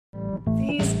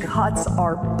cuts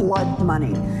are blood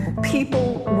money.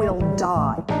 People will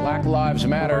die. Black Lives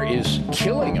Matter is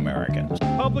killing Americans.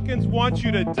 Republicans want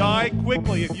you to die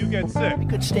quickly if you get sick. We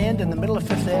could stand in the middle of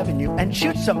Fifth Avenue and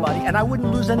shoot somebody, and I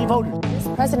wouldn't lose any voters.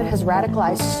 This president has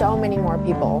radicalized so many more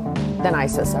people than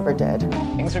ISIS ever did.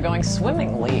 Things are going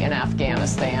swimmingly in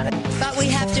Afghanistan. But we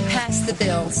have to pass the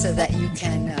bill so that you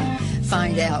can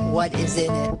find out what is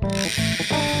in it.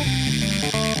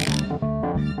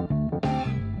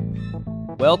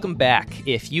 Welcome back.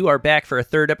 If you are back for a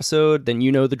third episode, then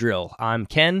you know the drill. I'm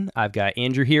Ken. I've got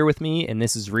Andrew here with me, and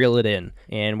this is Reel It In.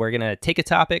 And we're going to take a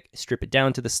topic, strip it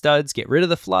down to the studs, get rid of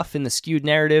the fluff and the skewed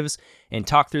narratives, and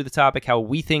talk through the topic how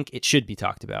we think it should be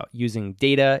talked about, using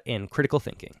data and critical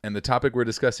thinking. And the topic we're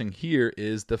discussing here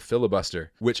is the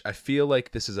filibuster, which I feel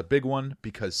like this is a big one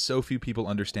because so few people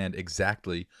understand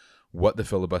exactly what the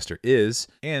filibuster is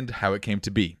and how it came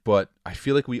to be. But I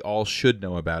feel like we all should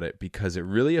know about it because it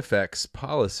really affects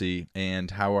policy and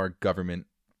how our government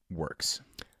works.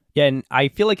 Yeah, and I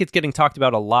feel like it's getting talked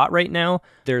about a lot right now.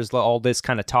 There's all this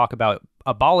kind of talk about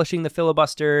abolishing the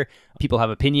filibuster. People have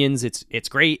opinions. It's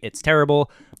great. It's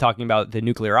terrible. Talking about the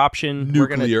nuclear option. We're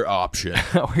going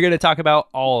to talk about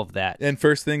all of that. And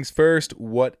first things first,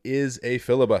 what is a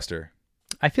filibuster?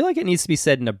 I feel like it needs to be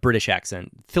said in a British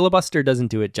accent. Filibuster doesn't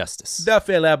do it justice. The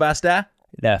filibuster.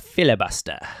 The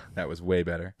filibuster. That was way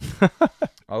better.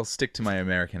 I'll stick to my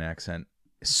American accent.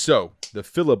 So, the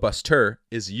filibuster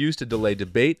is used to delay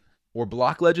debate or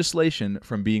block legislation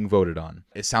from being voted on.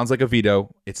 It sounds like a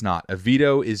veto. It's not. A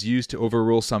veto is used to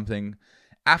overrule something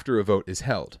after a vote is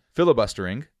held.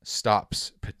 Filibustering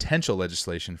stops potential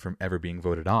legislation from ever being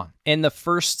voted on. And the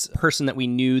first person that we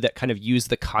knew that kind of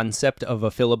used the concept of a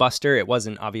filibuster, it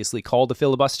wasn't obviously called a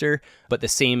filibuster, but the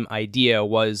same idea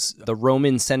was the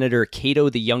Roman senator Cato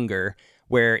the Younger,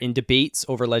 where in debates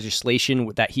over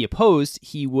legislation that he opposed,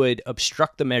 he would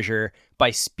obstruct the measure by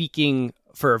speaking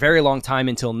for a very long time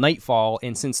until nightfall.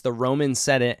 And since the Roman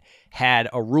Senate had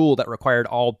a rule that required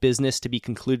all business to be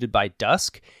concluded by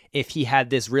dusk, if he had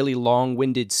this really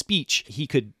long-winded speech, he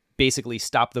could basically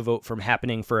stop the vote from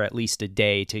happening for at least a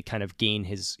day to kind of gain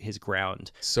his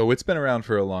ground. So it's been around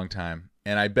for a long time.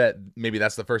 And I bet maybe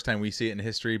that's the first time we see it in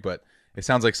history, but it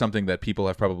sounds like something that people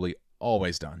have probably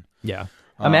always done. Yeah.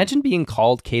 Imagine being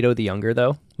called Cato the Younger,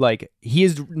 though. Like, he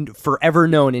is forever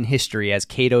known in history as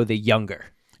Cato the Younger.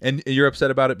 And you're upset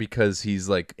about it because he's,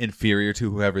 like, inferior to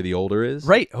whoever the older is?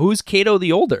 Right. Who's Cato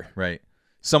the Older? Right.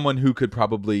 Someone who could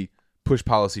probably push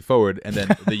policy forward, and then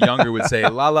the younger would say,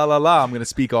 la, la, la, la, I'm going to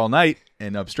speak all night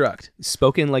and obstruct.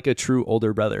 Spoken like a true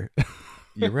older brother.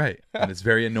 You're right. And it's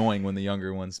very annoying when the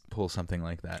younger ones pull something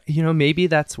like that. You know, maybe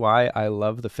that's why I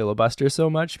love the filibuster so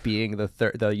much, being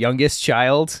the youngest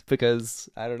child, because,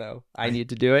 I don't know, I need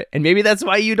to do it. And maybe that's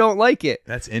why you don't like it.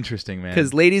 That's interesting, man.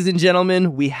 Because, ladies and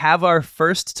gentlemen, we have our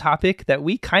first topic that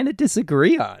we kind of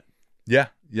disagree on. Yeah.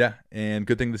 And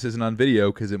good thing this isn't on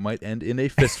video because it might end in a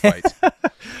fist fight.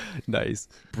 Nice.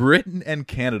 Britain and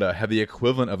Canada have the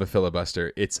equivalent of a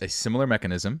filibuster. It's a similar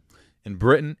mechanism. In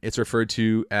Britain, it's referred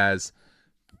to as...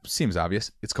 seems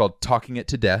obvious. It's called talking it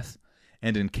to death.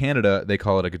 And in Canada, they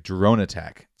call it a drone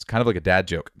attack. It's kind of like a dad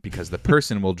joke because the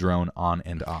person will drone on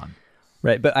and on.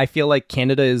 Right. But I feel like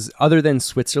Canada is, other than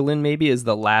Switzerland, maybe, is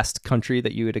the last country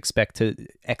that you would expect to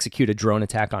execute a drone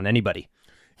attack on anybody.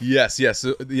 Yes.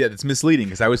 So, yeah, it's misleading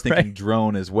because I was thinking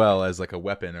drone as well as like a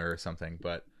weapon or something.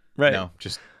 But no,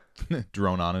 just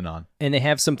drone on and on. And they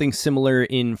have something similar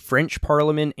in French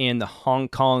Parliament and the Hong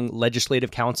Kong Legislative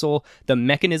Council. The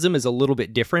mechanism is a little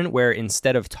bit different, where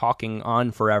instead of talking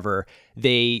on forever,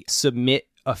 they submit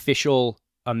official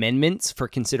amendments for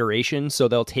consideration. So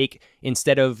they'll take,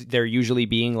 instead of there usually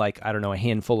being like, I don't know, a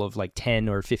handful of like 10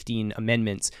 or 15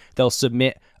 amendments, they'll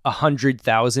submit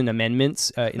 100,000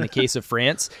 amendments in the case of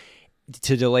France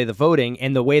to delay the voting.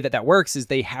 And the way that works is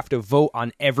they have to vote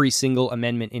on every single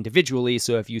amendment individually.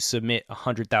 So if you submit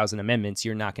 100,000 amendments,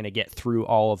 you're not going to get through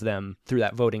all of them through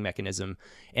that voting mechanism.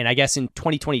 And I guess in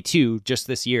 2022, just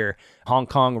this year, Hong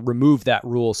Kong removed that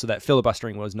rule so that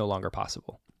filibustering was no longer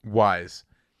possible. Wise.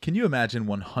 Can you imagine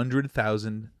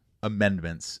 100,000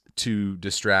 amendments to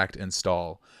distract and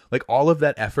stall? Like, all of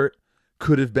that effort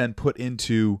could have been put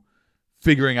into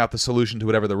figuring out the solution to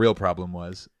whatever the real problem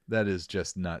was. That is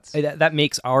just nuts. That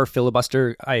makes our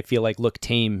filibuster, I feel like, look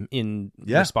tame in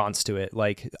response to it.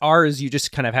 Like, ours, you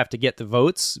just kind of have to get the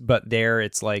votes, but there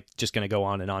it's like just going to go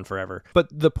on and on forever. But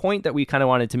the point that we kind of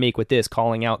wanted to make with this,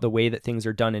 calling out the way that things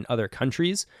are done in other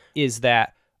countries, is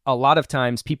that a lot of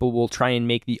times people will try and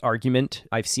make the argument,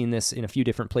 I've seen this in a few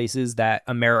different places, that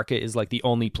America is like the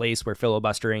only place where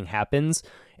filibustering happens.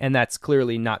 And that's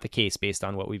clearly not the case based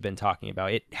on what we've been talking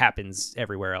about. It happens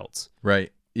everywhere else.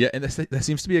 Right. Yeah, and that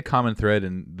seems to be a common thread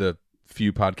in the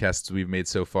few podcasts we've made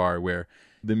so far, where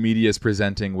the media is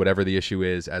presenting whatever the issue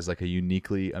is as like a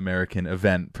uniquely American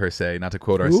event, per se, not to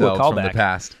quote ourselves from the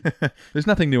past. There's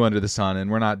nothing new under the sun,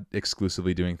 and we're not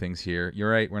exclusively doing things here.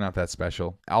 You're right, we're not that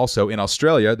special. Also, in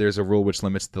Australia, there's a rule which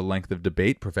limits the length of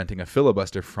debate, preventing a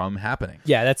filibuster from happening.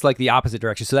 Yeah, that's like the opposite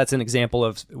direction. So that's an example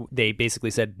of, they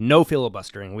basically said, no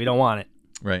filibustering. We don't want it.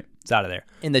 Right. It's out of there.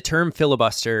 And the term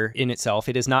filibuster in itself,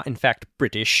 it is not in fact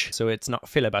British, so it's not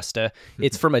filibuster.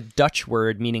 It's from a Dutch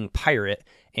word meaning pirate,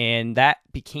 and that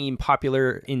became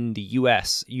popular in the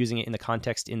U.S., using it in the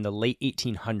context in the late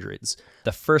 1800s.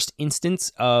 The first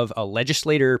instance of a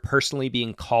legislator personally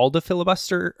being called a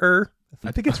filibusterer.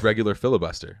 I think it's regular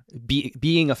filibuster.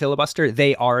 Being a filibuster,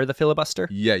 they are the filibuster?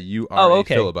 Yeah, you are a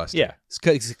filibuster. Yeah,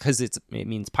 because it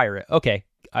means pirate. Okay,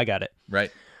 I got it.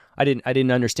 Right. I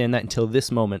didn't understand that until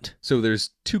this moment. So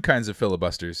there's two kinds of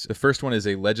filibusters. The first one is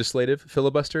a legislative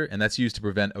filibuster, and that's used to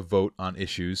prevent a vote on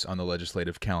issues on the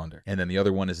legislative calendar. And then the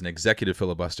other one is an executive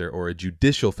filibuster or a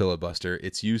judicial filibuster.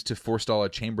 It's used to forestall a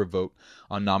chamber vote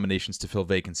on nominations to fill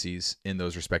vacancies in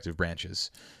those respective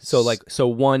branches. So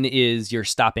one is you're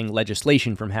stopping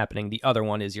legislation from happening. The other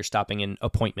one is you're stopping an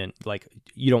appointment. Like,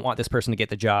 you don't want this person to get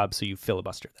the job, so you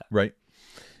filibuster that. Right.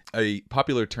 A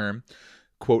popular term,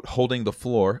 quote, holding the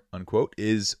floor, unquote,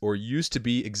 is or used to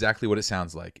be exactly what it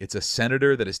sounds like. It's a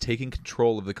senator that is taking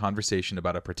control of the conversation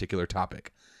about a particular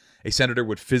topic. A senator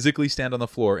would physically stand on the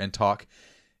floor and talk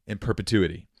in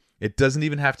perpetuity. It doesn't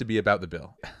even have to be about the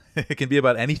bill. It can be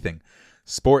about anything.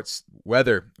 Sports,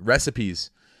 weather,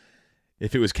 recipes.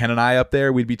 If it was Ken and I up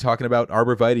there, we'd be talking about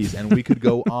arborvitaes, and we could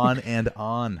go on and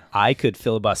on. I could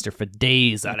filibuster for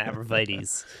days on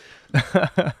arborvitaes.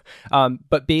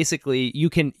 But basically, you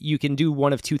can do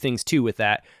one of two things too with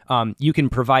that. You can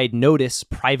provide notice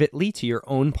privately to your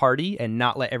own party and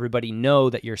not let everybody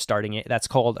know that you're starting it. That's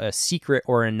called a secret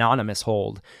or anonymous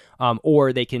hold.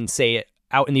 Or they can say it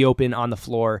out in the open on the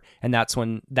floor, and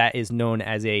that is known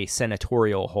as a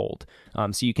senatorial hold.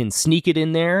 So you can sneak it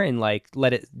in there and like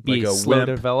let it be like slow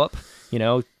to develop,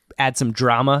 add some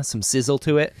drama, some sizzle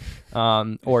to it.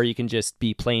 Or you can just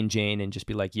be plain Jane and just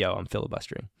be like, yo, I'm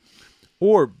filibustering.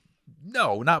 Or,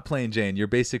 no, not plain Jane. You're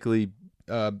basically,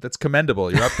 that's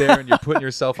commendable. You're up there and you're putting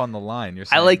yourself on the line. You're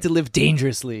saying, I like to live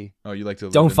dangerously. Oh, you like to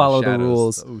live Don't in follow the the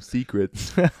rules. Oh,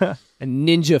 secrets. A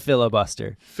ninja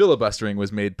filibuster. Filibustering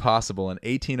was made possible in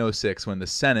 1806 when the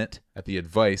Senate, at the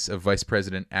advice of Vice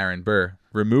President Aaron Burr,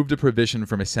 removed a provision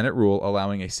from a Senate rule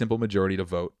allowing a simple majority to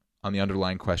vote on the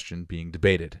underlying question being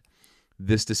debated.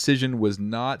 This decision was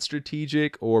not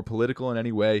strategic or political in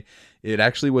any way. It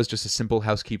actually was just a simple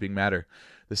housekeeping matter.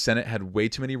 The Senate had way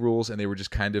too many rules, and they were just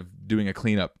kind of doing a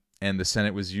cleanup. And the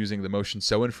Senate was using the motion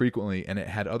so infrequently, and it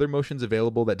had other motions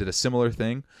available that did a similar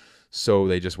thing, so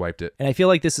they just wiped it. And I feel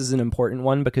like this is an important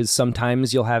one because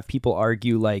sometimes you'll have people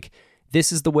argue like,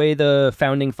 this is the way the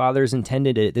founding fathers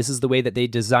intended it. This is the way that they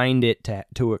designed it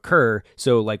to occur.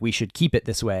 So like we should keep it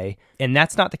this way. And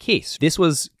that's not the case. This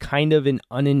was kind of an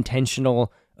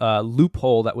unintentional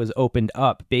loophole that was opened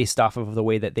up based off of the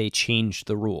way that they changed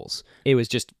the rules. It was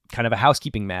just kind of a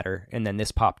housekeeping matter. And then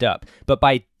this popped up. But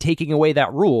by taking away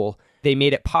that rule, they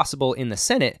made it possible in the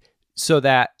Senate so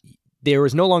that there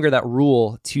was no longer that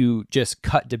rule to just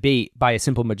cut debate by a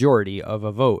simple majority of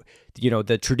a vote.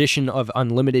 The tradition of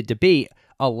unlimited debate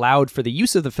allowed for the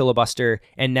use of the filibuster,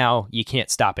 and now you can't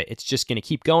stop it. It's just going to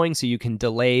keep going, so you can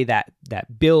delay that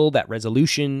bill, that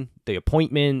resolution, the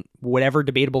appointment, whatever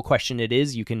debatable question it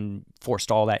is, you can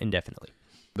forestall that indefinitely.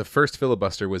 The first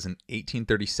filibuster was in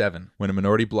 1837, when a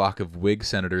minority bloc of Whig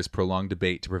senators prolonged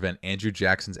debate to prevent Andrew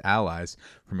Jackson's allies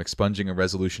from expunging a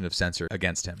resolution of censure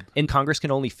against him. And Congress can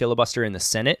only filibuster in the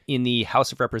Senate. In the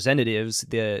House of Representatives,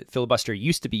 the filibuster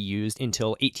used to be used until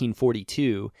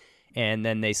 1842, and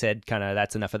then they said, kind of,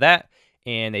 that's enough of that,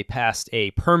 and they passed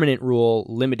a permanent rule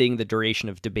limiting the duration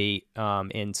of debate.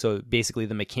 And so basically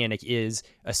the mechanic is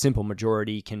a simple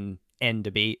majority can end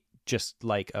debate, just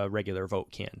like a regular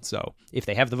vote can. So if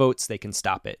they have the votes, they can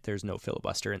stop it. There's no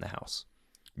filibuster in the House.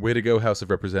 Way to go, House of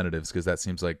Representatives, because that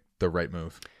seems like the right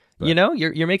move. But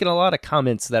you're making a lot of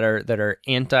comments that are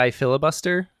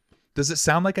anti-filibuster. Does it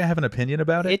sound like I have an opinion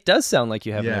about it? It does sound like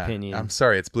you have an opinion. I'm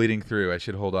sorry, it's bleeding through. I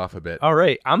should hold off a bit. All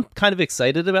right. I'm kind of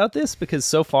excited about this because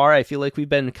so far I feel like we've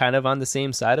been kind of on the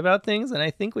same side about things, and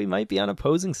I think we might be on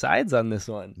opposing sides on this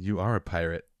one. You are a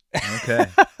pirate. Okay.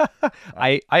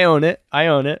 I own it.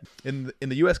 In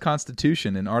the U.S.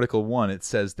 Constitution, in Article 1, it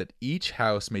says that each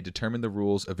house may determine the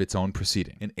rules of its own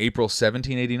proceeding. In April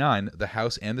 1789, the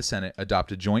House and the Senate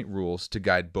adopted joint rules to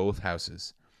guide both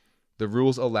houses. The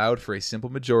rules allowed for a simple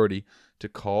majority to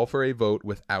call for a vote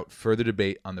without further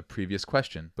debate on the previous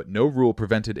question, but no rule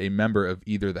prevented a member of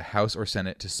either the House or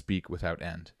Senate to speak without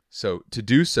end. So to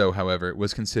do so, however,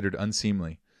 was considered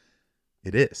unseemly.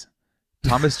 It is.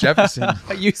 Thomas Jefferson...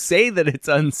 You say that it's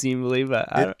unseemly,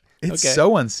 but it's okay.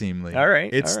 so unseemly. All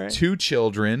right. It's all right. two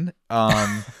children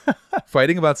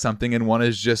fighting about something, and one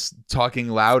is just talking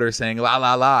louder, saying, la,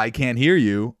 la, la, I can't hear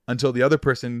you, until the other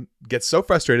person gets so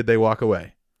frustrated they walk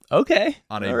away. Okay.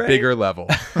 On a bigger level.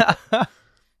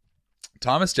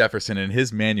 Thomas Jefferson, in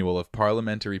his Manual of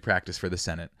Parliamentary Practice for the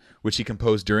Senate, which he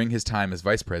composed during his time as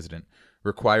vice president,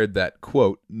 required that,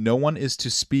 quote, no one is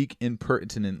to speak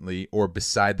impertinently or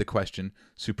beside the question,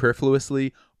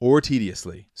 superfluously or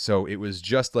tediously. So it was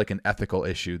just like an ethical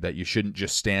issue that you shouldn't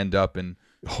just stand up and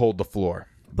hold the floor.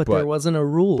 But there wasn't a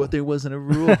rule. But there wasn't a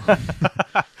rule.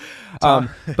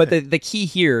 But the key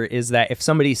here is that if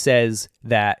somebody says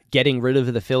that getting rid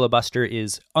of the filibuster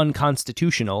is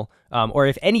unconstitutional, or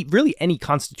if any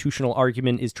constitutional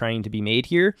argument is trying to be made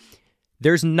here,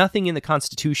 there's nothing in the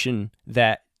Constitution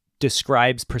that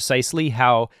describes precisely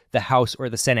how the House or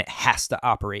the Senate has to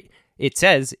operate. It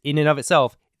says, in and of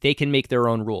itself, they can make their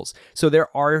own rules. So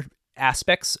there are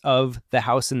aspects of the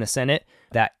House and the Senate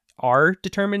that are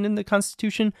determined in the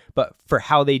Constitution, but for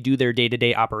how they do their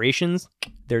day-to-day operations,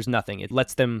 there's nothing. It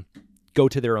lets them go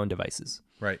to their own devices.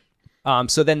 Right.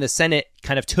 So then the Senate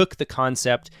kind of took the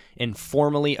concept and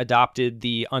formally adopted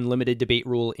the unlimited debate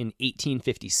rule in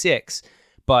 1856.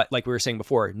 But like we were saying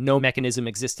before, no mechanism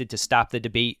existed to stop the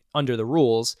debate under the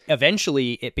rules.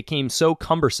 Eventually, it became so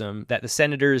cumbersome that the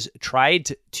senators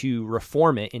tried to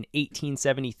reform it in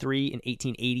 1873, in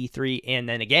 1883, and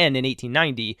then again in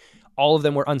 1890. All of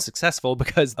them were unsuccessful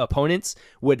because opponents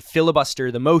would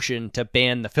filibuster the motion to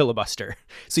ban the filibuster.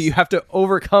 So you have to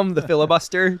overcome the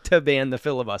filibuster to ban the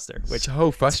filibuster. Which, so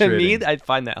frustrating. To me, I'd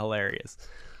find that hilarious.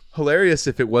 Hilarious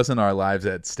if it wasn't our lives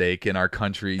at stake and our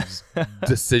country's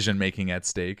decision-making at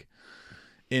stake.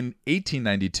 In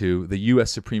 1892, the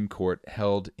U.S. Supreme Court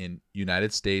held in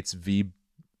United States v.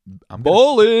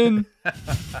 Bolin.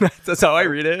 That's how I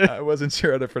read it. I wasn't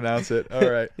sure how to pronounce it. All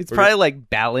right. It's probably like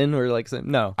Ballin or like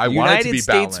some, no. I United want it to be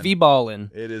States Ballin. v.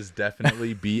 Ballin. It is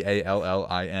definitely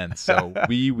Ballin. So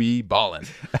we ballin.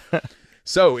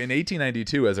 So in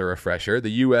 1892, as a refresher, the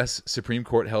U.S. Supreme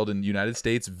Court held in United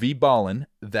States v. Ballin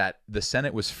that the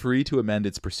Senate was free to amend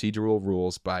its procedural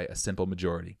rules by a simple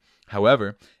majority.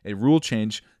 However, a rule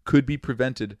change could be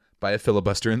prevented by a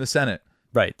filibuster in the Senate.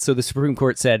 Right. So the Supreme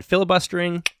Court said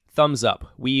filibustering, thumbs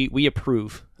up. We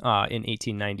approve in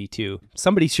 1892.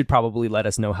 Somebody should probably let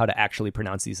us know how to actually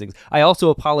pronounce these things. I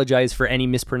also apologize for any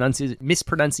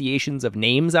mispronunciations of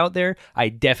names out there. I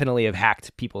definitely have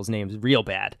hacked people's names real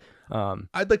bad.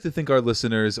 I'd like to think our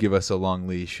listeners give us a long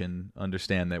leash and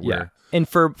understand that we're... And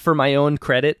for my own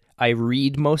credit, I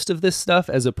read most of this stuff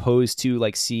as opposed to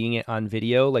like seeing it on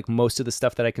video, like most of the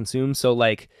stuff that I consume. So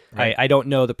like Right. I don't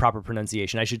know the proper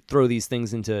pronunciation. I should throw these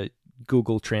things into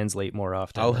Google Translate more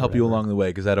often. I'll help you along the way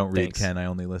because I don't read, Thanks. Ken. I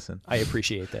only listen. I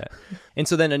appreciate that. And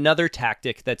so then another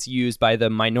tactic that's used by the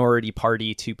minority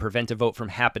party to prevent a vote from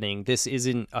happening, this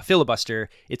isn't a filibuster.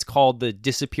 It's called the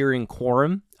disappearing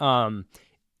quorum,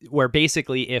 where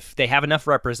basically if they have enough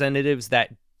representatives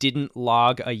that didn't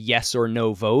log a yes or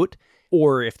no vote,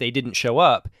 or if they didn't show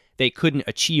up, they couldn't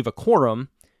achieve a quorum,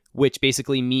 which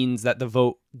basically means that the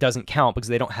vote doesn't count because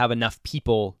they don't have enough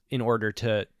people in order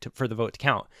for the vote to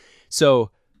count.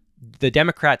 So the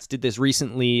Democrats did this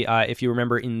recently, if you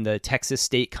remember, in the Texas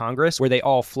State Congress, where they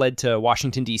all fled to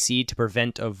Washington, D.C. to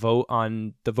prevent a vote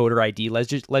on the voter ID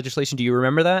legislation. Do you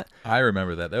remember that? I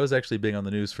remember that. That was actually big on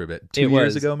the news for a bit. 2 It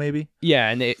years was. ago, maybe? Yeah,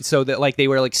 and so that like they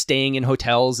were like staying in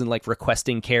hotels and like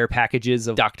requesting care packages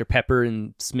of Dr. Pepper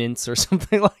and Smints or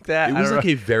something like that. It was like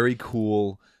a very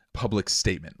cool public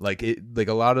statement. Like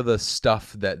a lot of the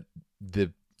stuff that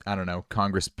the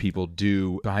Congress people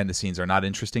do behind the scenes are not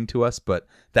interesting to us, but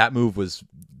that move was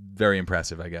very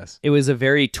impressive, I guess. It was a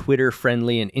very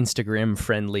Twitter-friendly and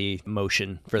Instagram-friendly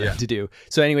motion for them to do.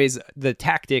 So anyways, the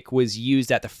tactic was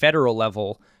used at the federal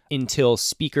level until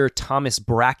Speaker Thomas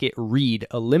Brackett Reed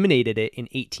eliminated it in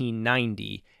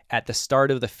 1890 at the start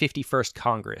of the 51st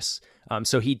Congress.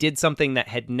 So he did something that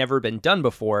had never been done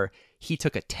before. He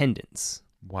took attendance.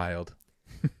 Wild.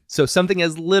 So something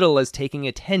as little as taking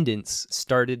attendance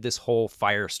started this whole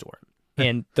firestorm.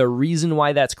 And the reason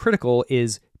why that's critical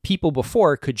is people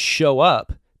before could show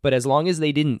up, but as long as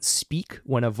they didn't speak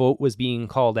when a vote was being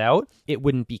called out, it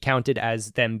wouldn't be counted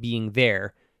as them being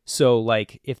there. So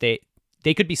like if they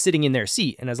could be sitting in their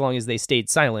seat, and as long as they stayed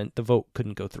silent, the vote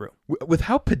couldn't go through. With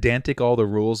how pedantic all the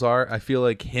rules are, I feel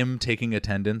like him taking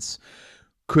attendance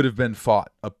could have been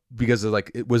fought because of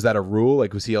was that a rule?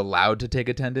 Like, was he allowed to take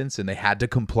attendance and they had to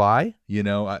comply?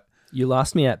 You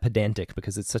lost me at pedantic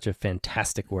because it's such a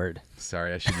fantastic word.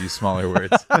 Sorry, I should use smaller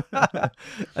words.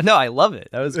 No, I love it.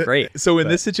 That was great. So in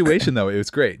this situation, though, it was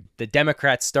great. The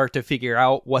Democrats start to figure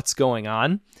out what's going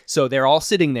on. So they're all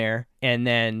sitting there, and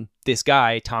then this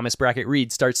guy, Thomas Brackett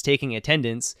Reed, starts taking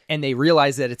attendance, and they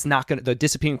realize that the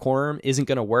disappearing quorum isn't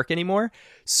going to work anymore.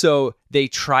 So they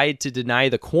tried to deny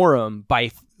the quorum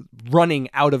by running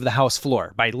out of the House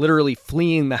floor, by literally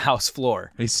fleeing the House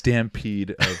floor. A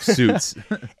stampede of suits.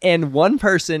 And one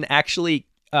person actually,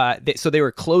 so they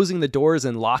were closing the doors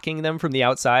and locking them from the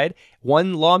outside.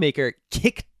 One lawmaker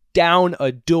kicked down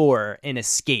a door and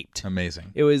escaped.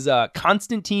 Amazing. It was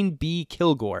Constantine B.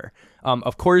 Kilgore.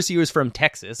 Of course, he was from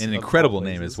Texas. An incredible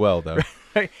name as well, though.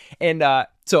 And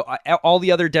so all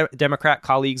the other Democrat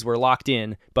colleagues were locked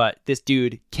in, but this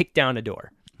dude kicked down a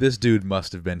door. This dude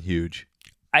must have been huge.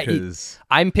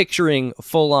 I'm picturing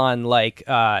full on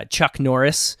Chuck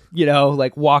Norris,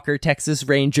 like Walker, Texas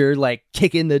Ranger, like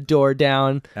kicking the door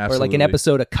down. Absolutely. Or like an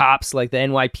episode of Cops, like the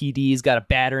NYPD's got a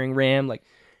battering ram.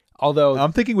 Although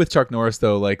I'm thinking with Chuck Norris,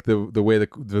 though, like the way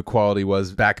the quality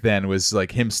was back then was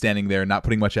like him standing there, not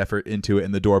putting much effort into it,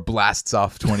 and the door blasts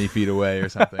off 20 feet away or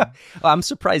something. I'm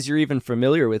surprised you're even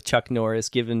familiar with Chuck Norris,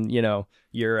 given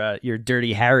your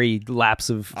Dirty Harry lapse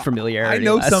of familiarity. I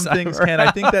know some things, Ken. I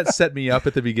think that set me up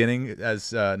at the beginning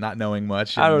as not knowing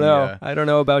much. I don't know. I don't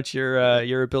know about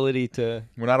your ability to.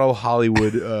 We're not all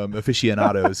Hollywood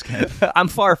aficionados, Ken. I'm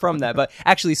far from that. But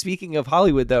actually, speaking of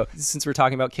Hollywood, though, since we're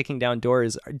talking about kicking down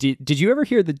doors, did you ever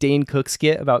hear the Dane Cook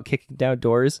skit about kicking down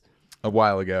doors? A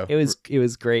while ago. It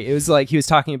was great. It was like he was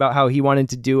talking about how he wanted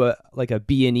to do a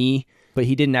B&E, but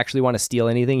he didn't actually want to steal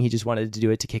anything. He just wanted to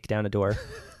do it to kick down a door.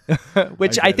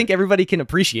 Which I think everybody can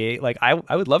appreciate. Like,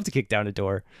 I would love to kick down a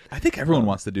door. I think everyone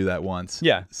wants to do that once.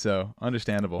 Yeah. So,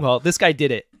 understandable. Well, this guy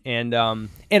did it. And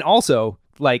also,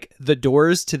 like, the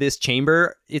doors to this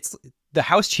chamber, the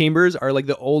House chambers are like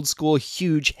the old school,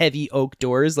 huge, heavy oak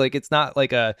doors. Like, it's not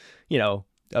like a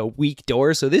weak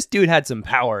door. So this dude had some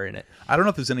power in it. I don't know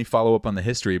if there's any follow-up on the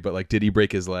history, but, like, did he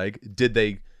break his leg? Did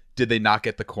they not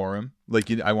get the quorum?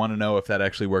 I want to know if that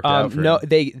actually worked out for no,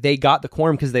 him. they got the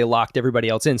quorum because they locked everybody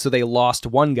else in. So they lost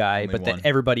one guy, but then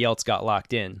everybody else got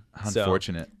locked in.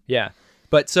 Unfortunate. So, yeah.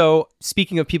 But so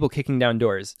speaking of people kicking down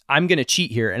doors, I'm going to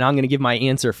cheat here and I'm going to give my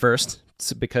answer first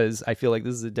because I feel like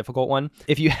this is a difficult one.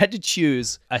 If you had to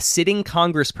choose a sitting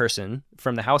congressperson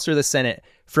from the House or the Senate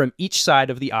from each side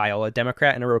of the aisle, a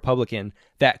Democrat and a Republican,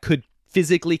 that could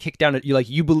physically kick down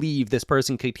you believe this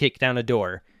person could kick down a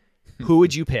door, who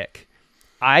would you pick?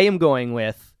 I am going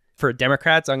with, for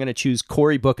Democrats, I'm going to choose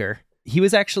Cory Booker. He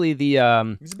was actually he's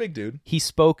a big dude. He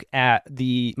spoke at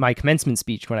my commencement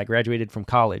speech when I graduated from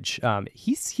college.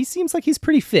 He seems like he's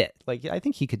pretty fit. Like, I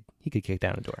think he could kick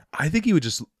down a door. I think he would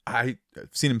I've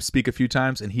seen him speak a few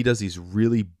times, and he does these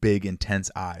really big,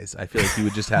 intense eyes. I feel like he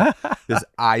would just have this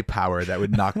eye power that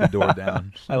would knock the door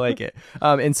down. I like it.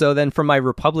 And so then for my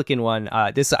Republican one,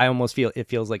 this I almost feel it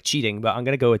feels like cheating, but I'm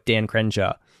going to go with Dan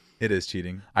Crenshaw. It is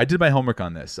cheating. I did my homework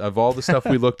on this. Of all the stuff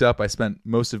we looked up, I spent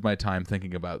most of my time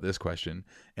thinking about this question.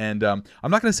 And I'm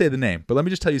not going to say the name, but let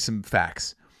me just tell you some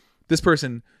facts. This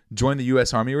person joined the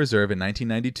U.S. Army Reserve in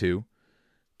 1992,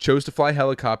 chose to fly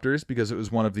helicopters because it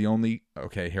was one of the only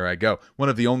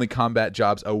combat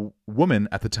jobs a woman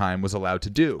at the time was allowed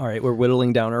to do. All right, we're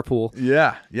whittling down our pool.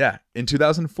 Yeah. In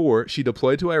 2004, she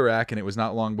deployed to Iraq, and it was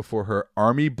not long before her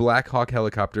Army Black Hawk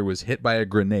helicopter was hit by a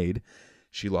grenade.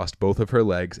 She lost both of her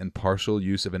legs and partial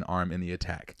use of an arm in the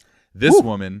attack. This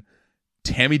woman,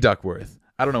 Tammy Duckworth,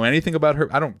 I don't know anything about her.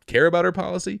 I don't care about her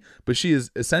policy, but she is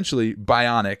essentially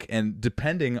bionic. And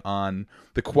depending on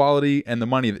the quality and the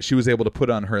money that she was able to put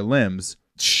on her limbs,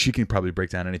 she can probably break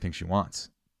down anything she wants.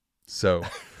 So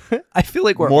I feel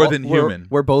like we're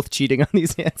both cheating on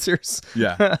these answers.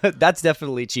 Yeah. That's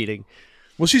definitely cheating.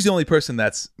 Well, she's the only person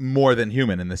that's more than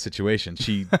human in this situation.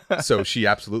 So she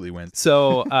absolutely wins.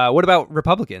 So what about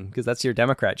Republican? Because that's your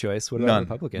Democrat choice. What about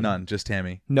Republican? None. Just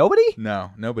Tammy. Nobody?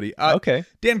 No, nobody. Okay.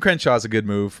 Dan Crenshaw's a good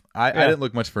move. I didn't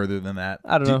look much further than that.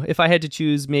 I don't know. If I had to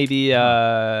choose, maybe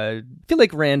I feel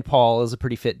like Rand Paul is a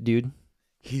pretty fit dude.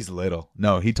 He's little.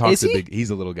 No, he talks big. He's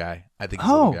a little guy. I think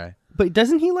he's a little guy. But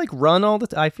doesn't he run all the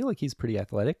time? I feel like he's pretty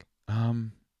athletic.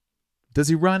 Does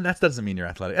he run? That doesn't mean you're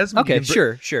athletic. Okay,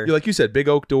 sure. Like you said, big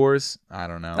oak doors. I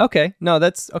don't know. Okay, no,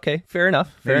 that's okay. Fair enough.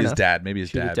 Maybe his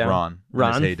dad, Ron. In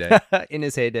his heyday. In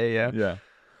his heyday, yeah. Yeah.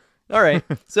 All right.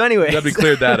 So anyway, glad we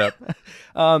cleared that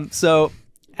up. So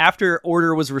after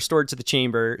order was restored to the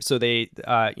chamber, so they,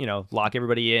 lock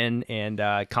everybody in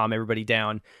and calm everybody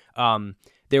down.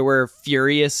 There were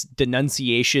furious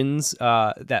denunciations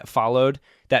that followed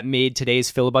that made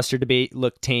today's filibuster debate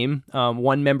look tame.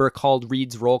 One member called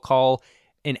Reid's roll call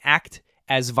an act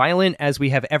as violent as we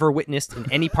have ever witnessed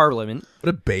in any parliament. What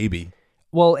a baby.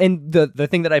 Well, and the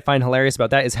thing that I find hilarious about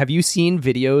that is, have you seen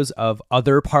videos of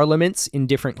other parliaments in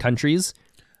different countries?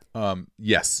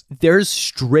 Yes. There's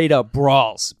straight up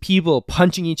brawls, people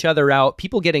punching each other out,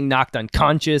 people getting knocked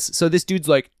unconscious. So this dude's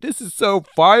like, this is so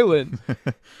violent.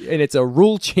 And it's a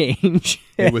rule change.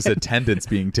 It was attendance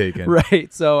being taken.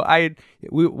 Right. So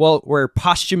we're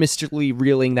posthumously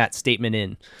reeling that statement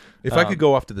in. If I could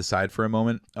go off to the side for a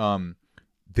moment,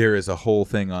 there is a whole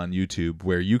thing on YouTube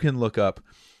where you can look up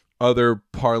other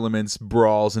parliaments,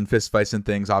 brawls and fistfights and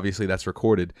things. Obviously that's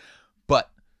recorded, but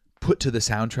put to the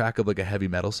soundtrack of like a heavy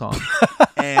metal song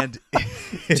and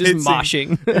just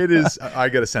moshing. It is. I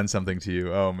got to send something to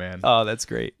you. Oh man. Oh, that's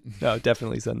great. No,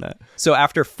 definitely send that. So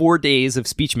after 4 days of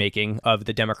speech making of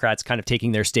the Democrats kind of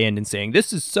taking their stand and saying,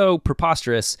 this is so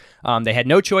preposterous, they had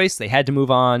no choice. They had to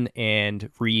move on, and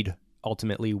Reid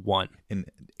ultimately won. In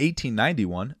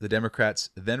 1891, the Democrats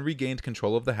then regained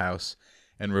control of the House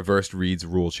and reversed Reid's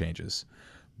rule changes.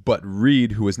 But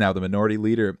Reid, who was now the minority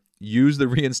leader, used the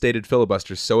reinstated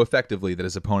filibuster so effectively that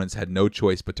his opponents had no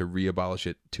choice but to re-abolish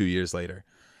it 2 years later.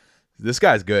 This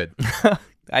guy's good.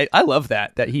 I love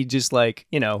that he just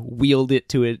wielded it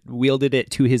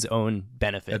to his own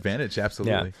benefit. Advantage,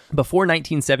 absolutely. Yeah. Before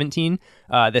 1917,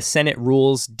 the Senate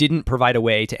rules didn't provide a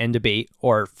way to end debate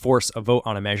or force a vote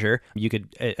on a measure. You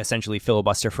could essentially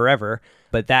filibuster forever.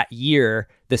 But that year,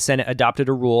 the Senate adopted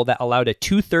a rule that allowed a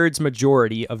 2/3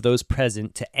 majority of those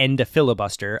present to end a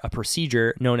filibuster, a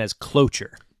procedure known as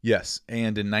cloture. Yes,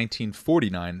 and in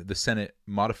 1949, the Senate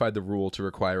modified the rule to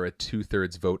require a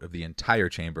 2/3 vote of the entire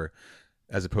chamber,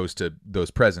 as opposed to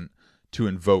those present, to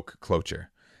invoke cloture.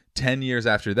 10 years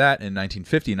after that, in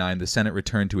 1959, the Senate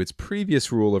returned to its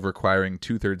previous rule of requiring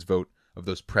 2/3 vote of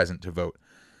those present to vote.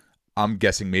 I'm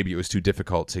guessing maybe it was too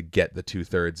difficult to get the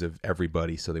 2/3 of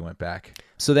everybody, so they went back.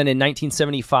 So then in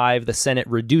 1975, the Senate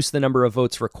reduced the number of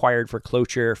votes required for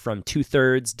cloture from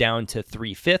 2/3 down to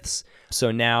 3/5.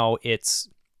 So now it's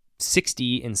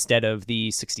 60 instead of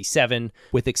the 67,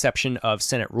 with exception of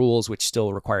Senate rules, which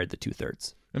still required the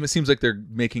 2/3. And it seems like they're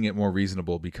making it more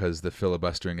reasonable because the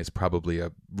filibustering is probably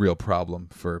a real problem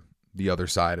for the other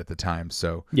side at the time.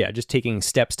 So yeah, just taking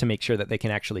steps to make sure that they can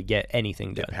actually get anything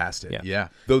done. Get past it. Yeah.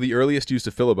 Though the earliest use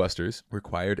of filibusters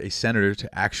required a senator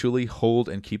to actually hold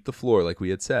and keep the floor, like we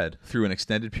had said, through an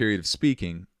extended period of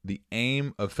speaking, the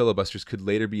aim of filibusters could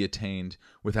later be attained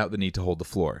without the need to hold the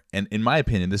floor. And in my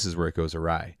opinion, this is where it goes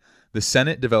awry. The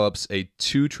Senate develops a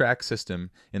 2-track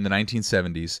system in the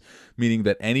 1970s, meaning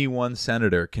that any one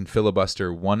senator can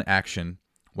filibuster one action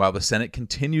while the Senate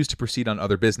continues to proceed on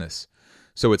other business.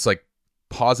 So it's like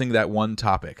pausing that one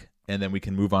topic, and then we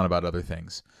can move on about other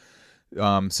things.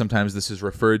 Sometimes this is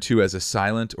referred to as a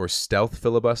silent or stealth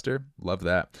filibuster. Love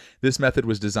that. This method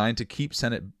was designed to keep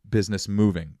Senate business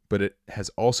moving, but it has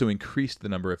also increased the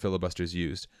number of filibusters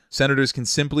used. Senators can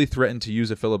simply threaten to use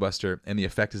a filibuster, and the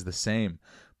effect is the same,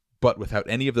 but without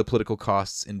any of the political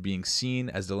costs in being seen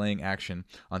as delaying action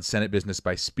on Senate business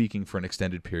by speaking for an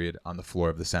extended period on the floor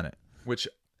of the Senate. Which,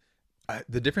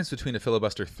 the difference between a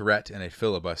filibuster threat and a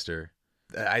filibuster,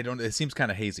 it seems kind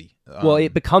of hazy. Well,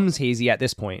 it becomes hazy at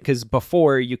this point, because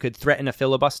before you could threaten a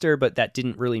filibuster, but that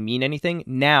didn't really mean anything.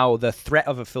 Now the threat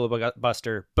of a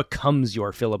filibuster becomes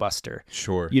your filibuster.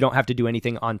 Sure. You don't have to do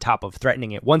anything on top of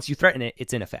threatening it. Once you threaten it,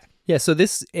 it's in effect. Yeah, so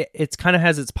it's kind of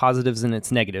has its positives and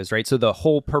its negatives, right? So the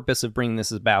whole purpose of bringing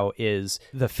this about is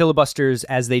the filibusters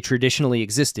as they traditionally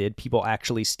existed, people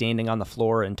actually standing on the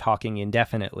floor and talking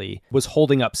indefinitely, was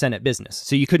holding up Senate business.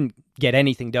 So you couldn't get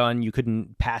anything done. You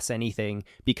couldn't pass anything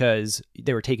because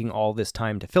they were taking all this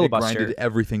time to filibuster. It grinded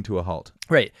everything to a halt.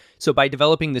 Right. So by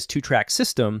developing this 2-track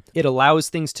system, it allows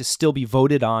things to still be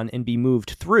voted on and be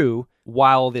moved through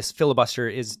while this filibuster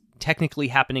is technically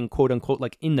happening, quote unquote,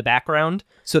 like in the background.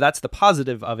 So that's the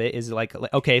positive of it, is like,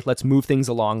 okay, let's move things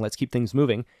along. Let's keep things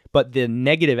moving. But the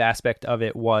negative aspect of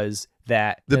it was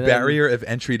that the barrier of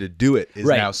entry to do it is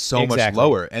now so much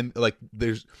lower. And like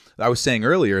I was saying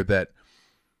earlier that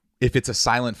if it's a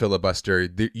silent filibuster,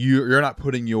 you're not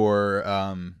putting your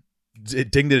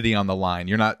dignity on the line.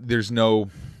 There's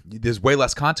way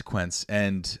less consequence.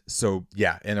 And so,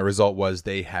 yeah, and the result was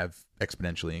they have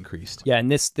exponentially increased. Yeah, and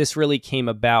this really came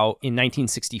about in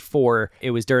 1964.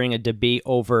 It was during a debate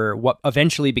over what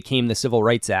eventually became the Civil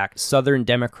Rights Act. Southern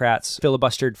Democrats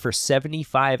filibustered for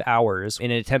 75 hours in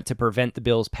an attempt to prevent the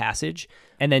bill's passage.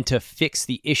 And then to fix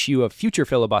the issue of future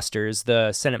filibusters,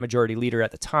 the Senate Majority Leader at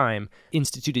the time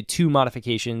instituted 2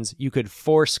 modifications. You could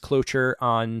force cloture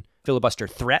on filibuster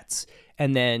threats,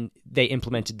 and then they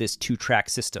implemented this 2-track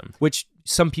system, which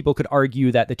some people could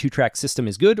argue that the 2-track system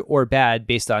is good or bad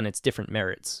based on its different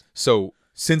merits. So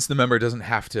since the member doesn't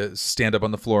have to stand up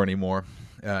on the floor anymore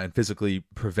and physically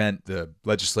prevent the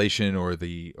legislation or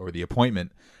the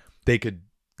appointment, they could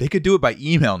do it by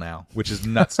email now, which is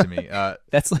nuts to me.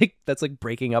 That's like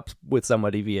breaking up with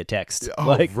somebody via text.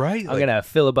 Oh, right. I'm gonna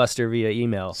filibuster via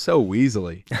email So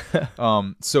easily.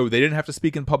 So they didn't have to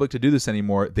speak in public to do this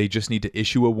anymore. They just need to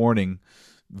issue a warning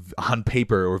on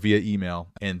paper or via email,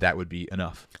 and that would be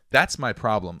enough. That's my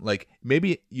problem. Like,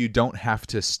 maybe you don't have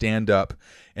to stand up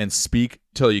and speak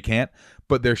till you can't,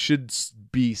 but there should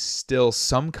be still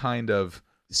some kind of,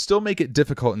 still make it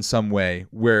difficult in some way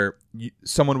where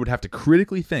someone would have to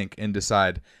critically think and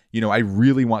decide, I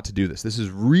really want to do this. This is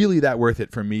really that worth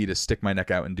it for me to stick my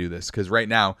neck out and do this. Because right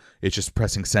now, it's just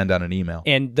pressing send on an email.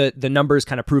 And the numbers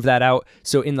kind of prove that out.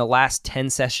 So in the last 10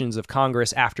 sessions of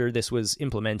Congress after this was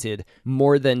implemented,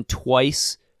 more than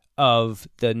twice of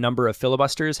the number of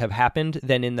filibusters have happened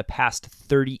than in the past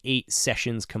 38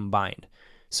 sessions combined.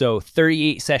 So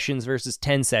 38 sessions versus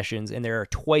 10 sessions, and there are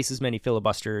twice as many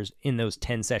filibusters in those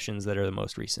 10 sessions that are the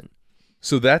most recent.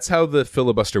 So that's how the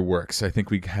filibuster works. I think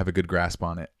we have a good grasp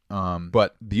on it.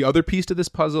 But the other piece to this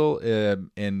puzzle,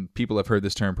 and people have heard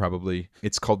this term probably,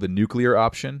 it's called the nuclear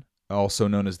option, also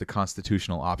known as the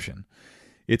constitutional option.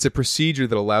 It's a procedure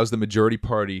that allows the majority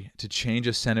party to change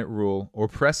a Senate rule or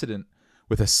precedent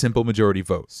with a simple majority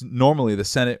vote. Normally, the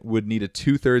Senate would need a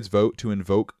 2/3 vote to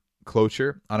invoke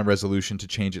cloture on a resolution to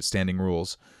change its standing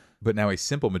rules, but now a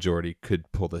simple majority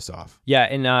could pull this off. Yeah,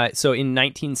 and so in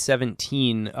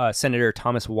 1917, Senator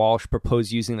Thomas Walsh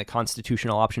proposed using the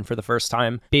constitutional option for the first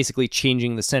time. Basically,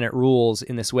 changing the Senate rules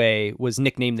in this way was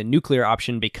nicknamed the nuclear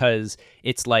option because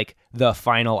it's like the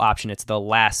final option. It's the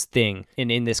last thing.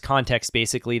 And in this context,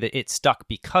 basically, that it stuck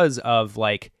because of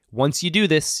like, once you do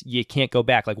this, you can't go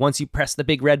back. Like once you press the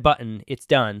big red button, it's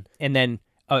done. And then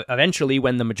eventually,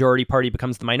 when the majority party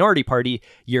becomes the minority party,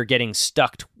 you're getting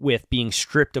stuck with being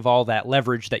stripped of all that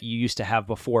leverage that you used to have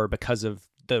before because of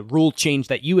the rule change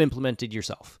that you implemented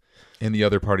yourself. And the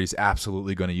other party's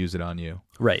absolutely going to use it on you.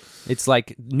 Right. It's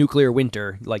like nuclear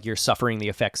winter, like you're suffering the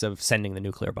effects of sending the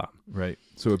nuclear bomb. Right.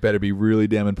 So it better be really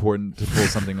damn important to pull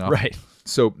something off. Right.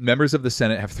 So members of the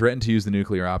Senate have threatened to use the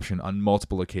nuclear option on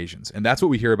multiple occasions. And that's what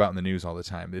we hear about in the news all the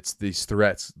time. It's these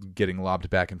threats getting lobbed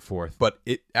back and forth. But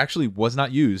it actually was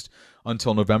not used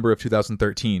until November of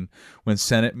 2013, when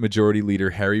Senate Majority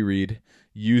Leader Harry Reid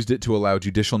used it to allow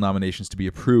judicial nominations to be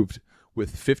approved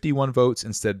with 51 votes.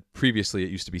 Instead, previously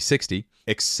it used to be 60,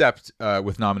 except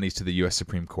with nominees to the U.S.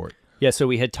 Supreme Court. Yeah, so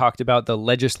we had talked about the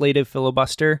legislative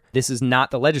filibuster. This is not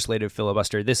the legislative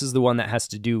filibuster. This is the one that has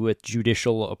to do with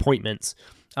judicial appointments.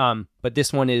 But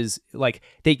this one is like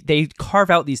they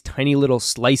carve out these tiny little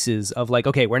slices of like,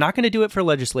 okay, we're not going to do it for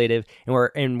legislative,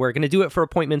 and we're going to do it for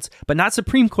appointments, but not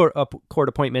Supreme Court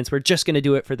appointments. We're just going to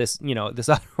do it for this, this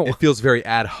other one. It feels very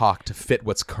ad hoc to fit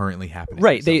what's currently happening.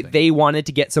 Right. They wanted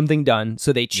to get something done,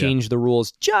 so they changed the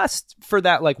rules just for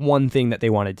that like one thing that they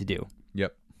wanted to do.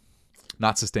 Yep.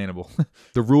 Not sustainable.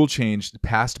 The rule change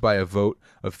passed by a vote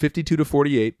of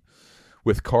 52-48,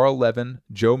 with Carl Levin,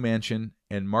 Joe Manchin,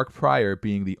 and Mark Pryor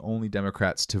being the only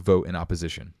Democrats to vote in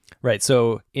opposition. Right.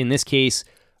 So in this case,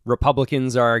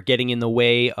 Republicans are getting in the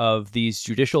way of these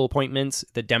judicial appointments.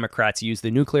 The Democrats use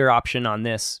the nuclear option on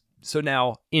this. So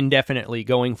now, indefinitely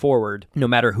going forward, no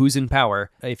matter who's in power,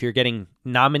 if you're getting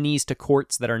nominees to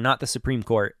courts that are not the Supreme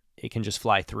Court, it can just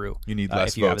fly through. You need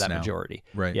less if you votes have that now. majority.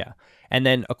 Right. Yeah. And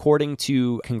then according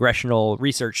to Congressional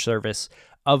Research Service,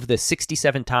 of the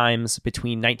 67 times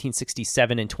between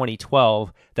 1967 and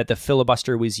 2012 that the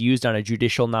filibuster was used on a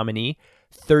judicial nominee,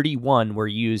 31 were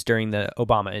used during the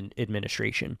Obama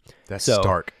administration. That's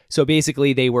stark. So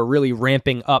basically, they were really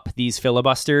ramping up these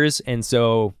filibusters, and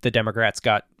so the Democrats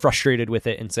got frustrated with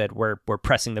it and said, we're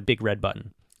pressing the big red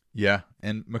button. Yeah,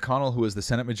 and McConnell, who was the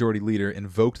Senate Majority Leader,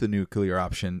 invoked the nuclear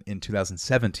option in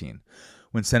 2017,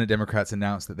 when Senate Democrats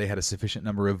announced that they had a sufficient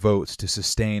number of votes to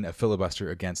sustain a filibuster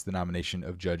against the nomination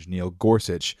of Judge Neil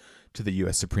Gorsuch to the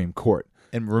U.S. Supreme Court.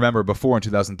 And remember, before in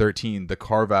 2013, the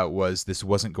carve-out was this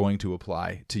wasn't going to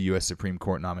apply to U.S. Supreme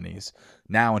Court nominees.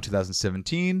 Now in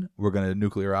 2017, we're going to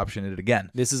nuclear option it again.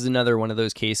 This is another one of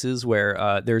those cases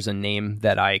where there's a name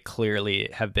that I clearly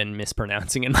have been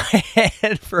mispronouncing in my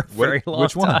head for a very long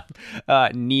time. Which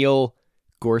one? Neil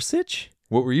Gorsuch?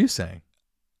 What were you saying?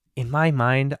 In my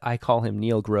mind, I call him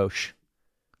Neil Grosh.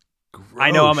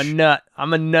 I know, I'm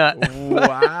a nut.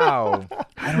 Wow.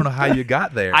 I don't know how you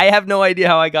got there. I have no idea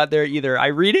how I got there either. I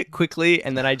read it quickly,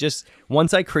 and then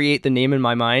once I create the name in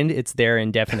my mind, it's there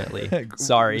indefinitely.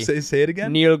 Sorry. Say it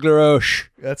again? Neil Gorosh.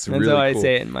 That's really how cool. I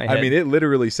say it in my head. I mean, it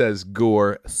literally says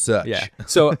Gore such. Yeah.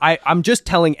 So I'm just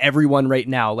telling everyone right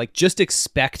now, like, just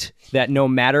expect that no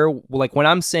matter, like, when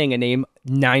I'm saying a name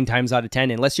 9 times out of 10,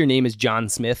 unless your name is John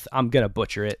Smith, I'm going to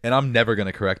butcher it. And I'm never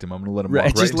going to all I'm going to let him walk right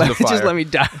into the fire. Just let me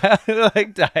die,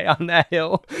 die on that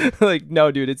hill. Like,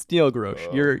 no, dude, it's Neil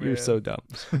Gorosh. You're so dumb.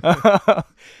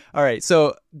 All right.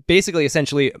 So basically,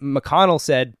 essentially, McConnell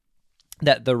said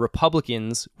that the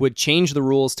Republicans would change the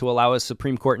rules to allow a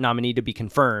Supreme Court nominee to be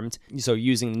confirmed. So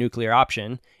using the nuclear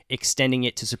option, extending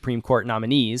it to Supreme Court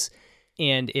nominees.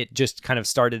 And it just kind of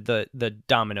started the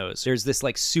dominoes. There's this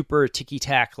like super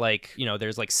ticky-tack, like,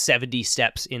 there's like 70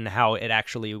 steps in how it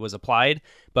actually was applied.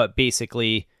 But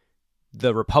basically,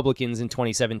 the Republicans in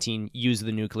 2017 used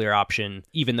the nuclear option,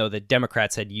 even though the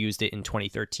Democrats had used it in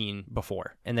 2013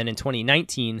 before. And then in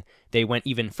 2019, they went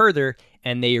even further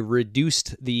and they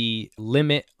reduced the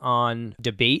limit on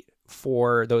debate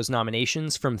for those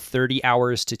nominations from 30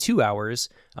 hours to 2 hours.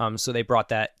 So they brought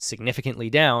that significantly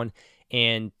down.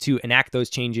 And to enact those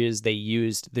changes, they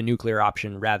used the nuclear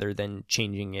option rather than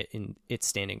changing it in its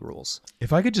standing rules.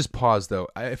 If I could just pause, though,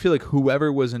 I feel like whoever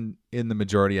was in the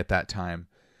majority at that time,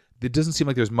 it doesn't seem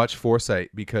like there's much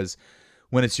foresight, because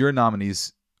when it's your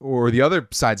nominees or the other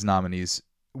side's nominees,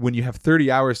 when you have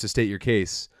 30 hours to state your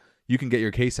case, you can get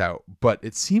your case out. But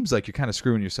it seems like you're kind of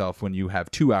screwing yourself when you have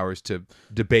 2 hours to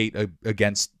debate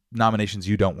against nominations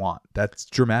you don't want. That's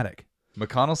dramatic.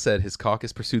 McConnell said his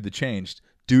caucus pursued the change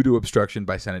due to obstruction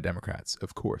by Senate Democrats,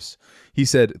 of course. He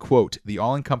said, quote, "The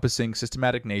all-encompassing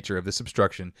systematic nature of this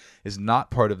obstruction is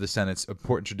not part of the Senate's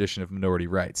important tradition of minority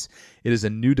rights. It is a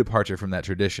new departure from that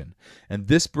tradition. And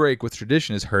this break with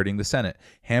tradition is hurting the Senate,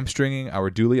 hamstringing our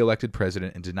duly elected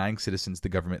president and denying citizens the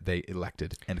government they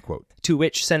elected," end quote. To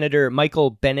which Senator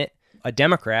Michael Bennet, a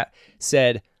Democrat,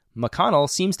 said, "McConnell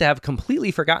seems to have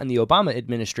completely forgotten the Obama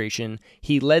administration.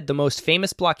 He led the most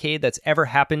famous blockade that's ever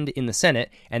happened in the Senate,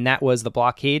 and that was the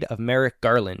blockade of Merrick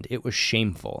Garland. It was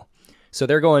shameful." So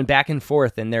they're going back and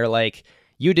forth, and they're like,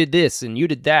 you did this and you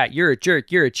did that. You're a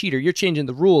jerk. You're a cheater. You're changing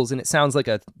the rules. And it sounds like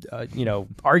a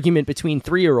argument between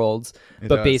 3-year-olds.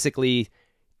 But basically,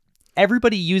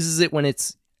 everybody uses it when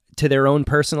it's to their own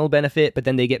personal benefit, but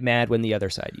then they get mad when the other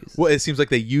side uses it. Well, it seems like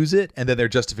they use it, and then their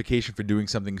justification for doing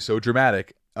something so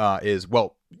dramatic is,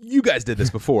 well, you guys did this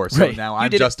before, so right. now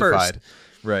I'm justified.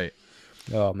 Right.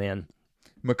 Oh, man.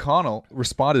 McConnell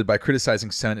responded by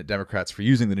criticizing Senate Democrats for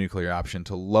using the nuclear option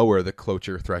to lower the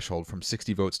cloture threshold from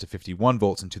 60 votes to 51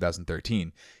 votes in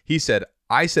 2013. He said,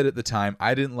 "I said at the time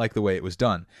I didn't like the way it was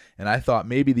done, and I thought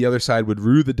maybe the other side would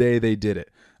rue the day they did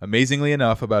it. Amazingly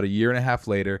enough, about a year and a half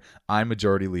later, I'm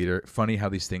majority leader. Funny how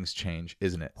these things change,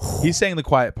 isn't it?" He's saying the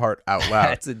quiet part out loud.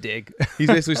 That's a dig. He's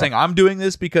basically saying, I'm doing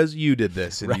this because you did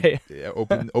this. And right. he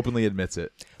openly admits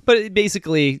it. But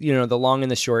basically, the long and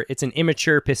the short, it's an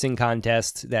immature pissing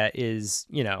contest that is,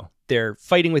 they're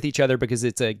fighting with each other because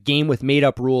it's a game with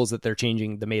made-up rules that they're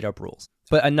changing the made-up rules.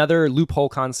 But another loophole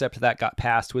concept that got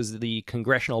passed was the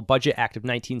Congressional Budget Act of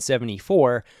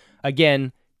 1974.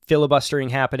 Again, filibustering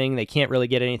happening. They can't really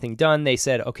get anything done. They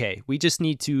said, okay, we just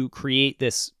need to create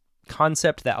this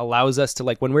concept that allows us to,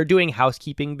 like, when we're doing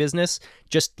housekeeping business,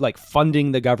 just like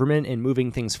funding the government and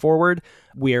moving things forward,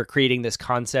 we are creating this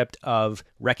concept of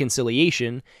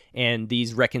reconciliation. And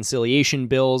these reconciliation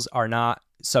bills are not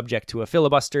subject to a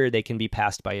filibuster. They can be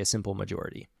passed by a simple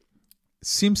majority.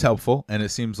 Seems helpful, and it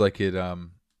seems like it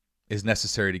is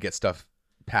necessary to get stuff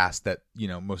passed that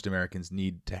most Americans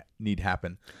need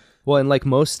happen. Well, and like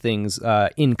most things,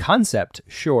 in concept,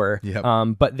 sure. Yep.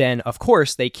 But then, of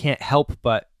course, they can't help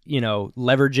but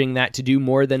leveraging that to do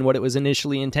more than what it was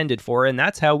initially intended for. And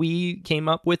that's how we came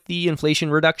up with the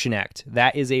Inflation Reduction Act.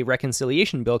 That is a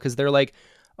reconciliation bill, because they're like,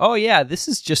 oh yeah, this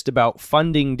is just about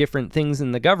funding different things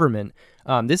in the government.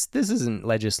 This isn't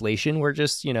legislation. We're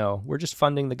just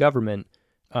funding the government.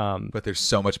 But there's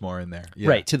so much more in there. Yeah.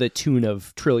 Right, to the tune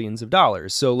of trillions of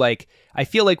dollars. So like, I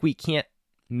feel like we can't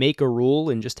make a rule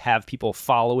and just have people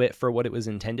follow it for what it was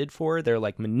intended for. They're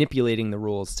like manipulating the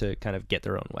rules to kind of get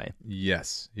their own way.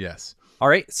 Yes. All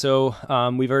right, so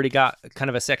we've already got kind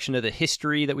of a section of the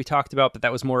history that we talked about, but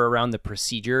that was more around the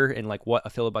procedure and like what a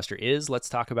filibuster is. Let's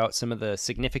talk about some of the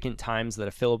significant times that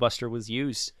a filibuster was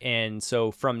used. And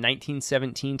so from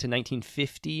 1917 to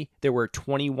 1950, there were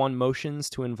 21 motions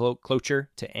to invoke cloture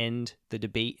to end the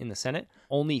debate in the Senate.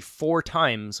 Only 4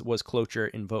 times was cloture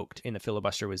invoked and the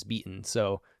filibuster was beaten.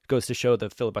 So it goes to show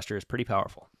the filibuster is pretty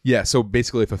powerful. Yeah, so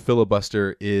basically if a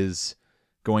filibuster is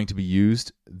going to be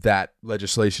used, that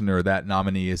legislation or that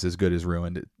nominee is as good as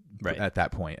ruined at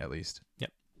that point, at least.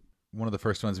 Yep. One of the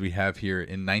first ones we have here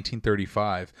in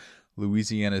 1935,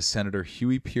 Louisiana's Senator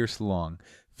Huey Pierce Long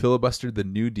filibustered the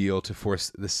New Deal to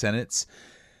force the Senate's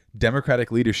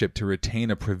Democratic leadership to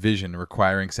retain a provision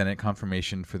requiring Senate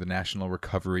confirmation for the National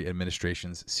Recovery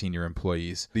Administration's senior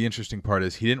employees. The interesting part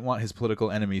is he didn't want his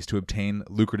political enemies to obtain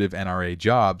lucrative NRA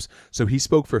jobs, so he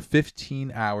spoke for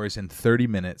 15 hours and 30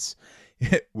 minutes.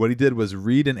 What he did was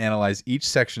read and analyze each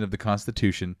section of the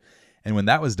Constitution, and when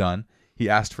that was done, he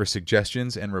asked for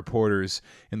suggestions, and reporters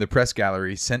in the press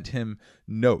gallery sent him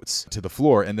notes to the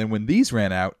floor. And then when these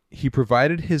ran out, he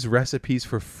provided his recipes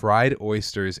for fried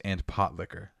oysters and pot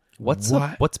liquor. What's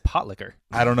pot liquor?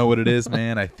 I don't know what it is,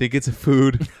 man. I think it's a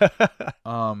food.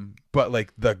 But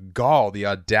like the gall, the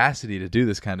audacity to do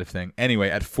this kind of thing. Anyway,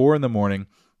 at 4 a.m,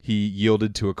 he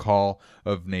yielded to a call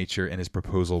of nature and his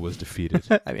proposal was defeated.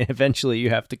 I mean, eventually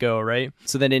you have to go, right?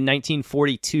 So then in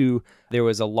 1942, there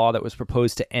was a law that was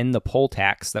proposed to end the poll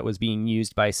tax that was being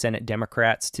used by Senate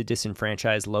Democrats to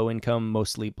disenfranchise low-income,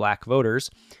 mostly black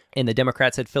voters. And the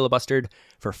Democrats had filibustered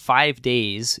for 5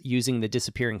 days using the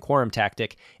disappearing quorum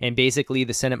tactic. And basically,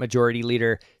 the Senate Majority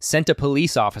Leader sent a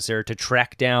police officer to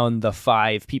track down the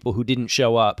 5 people who didn't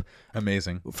show up.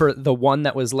 Amazing. For the one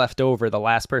that was left over, the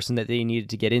last person that they needed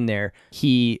to get in there,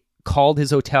 he called his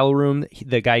hotel room.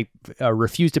 The guy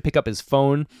refused to pick up his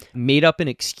phone, made up an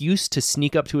excuse to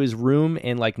sneak up to his room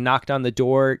and like knocked on the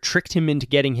door, tricked him into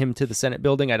getting him to the Senate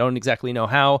building. I don't exactly know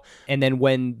how. And then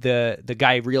when the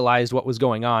guy realized what was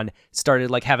going on, started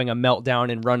like having a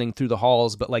meltdown and running through the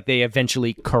halls, but like they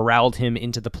eventually corralled him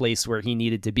into the place where he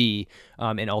needed to be.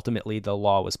 And ultimately the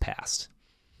law was passed.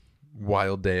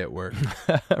 Wild day at work.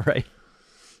 Right.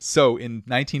 So in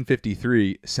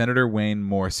 1953, Senator Wayne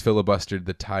Morse filibustered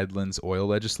the Tidelands oil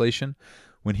legislation.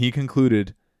 When he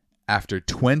concluded, after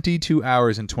 22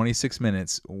 hours and 26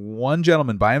 minutes, one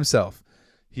gentleman by himself,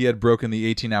 he had broken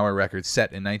the 18-hour record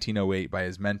set in 1908 by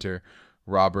his mentor,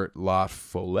 Robert La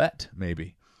Follette,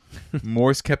 maybe.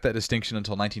 Morse kept that distinction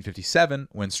until 1957,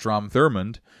 when Strom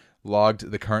Thurmond logged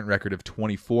the current record of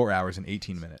 24 hours and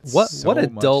 18 minutes. What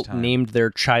adult named their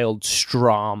child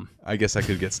Strom? I guess I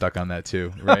could get stuck on that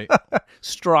too, right?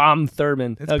 Strom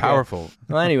Thurmond. It's powerful.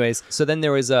 Well, anyways, so then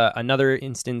there was another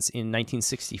instance in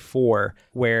 1964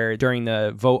 where during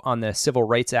the vote on the Civil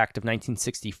Rights Act of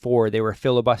 1964, they were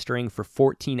filibustering for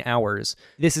 14 hours.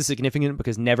 This is significant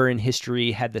because never in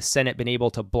history had the Senate been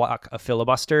able to block a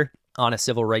filibuster on a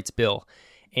civil rights bill.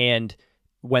 And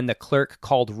when the clerk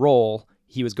called roll,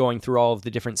 he was going through all of the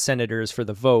different senators for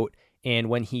the vote, and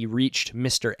when he reached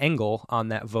Mr. Engel on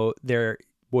that vote, there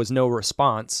was no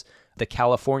response. The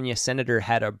California senator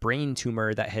had a brain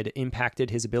tumor that had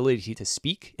impacted his ability to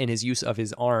speak and his use of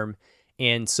his arm,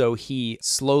 and so he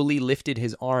slowly lifted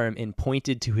his arm and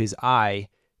pointed to his eye,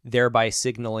 thereby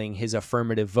signaling his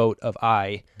affirmative vote of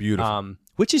aye. Beautiful.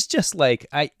 Which is just like,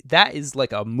 that is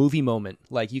like a movie moment.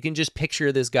 Like you can just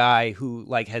picture this guy who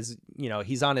like has,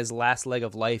 he's on his last leg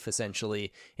of life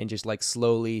essentially, and just like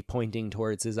slowly pointing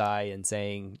towards his eye and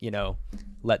saying,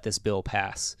 let this bill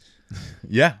pass.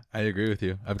 Yeah, I agree with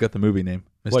you. I've got the movie name,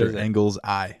 Mr. Engel's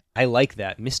Eye. I like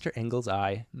that. Mr. Engel's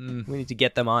Eye. We need to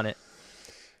get them on it.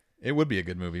 It would be a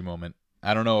good movie moment.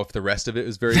 I don't know if the rest of it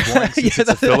was very boring since it's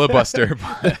a filibuster.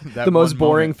 But the most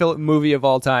boring movie of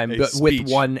all time, but speech. with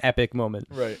one epic moment.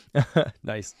 Right.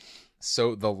 Nice.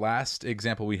 So the last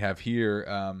example we have here,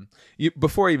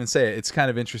 before I even say it, it's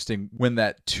kind of interesting. When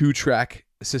that 2-track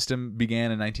system began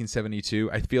in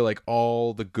 1972, I feel like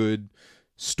all the good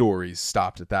stories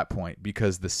stopped at that point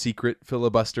because the secret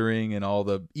filibustering and all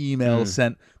the emails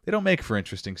sent, they don't make for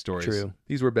interesting stories. True.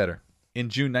 These were better. In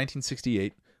June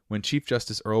 1968, when Chief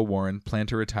Justice Earl Warren planned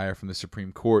to retire from the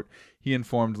Supreme Court, he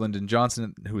informed Lyndon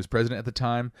Johnson, who was president at the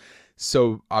time,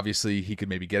 so obviously he could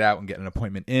maybe get out and get an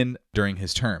appointment in during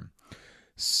his term.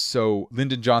 So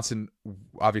Lyndon Johnson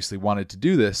obviously wanted to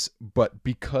do this, but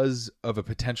because of a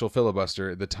potential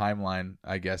filibuster, the timeline,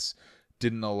 I guess,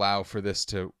 didn't allow for this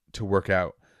to work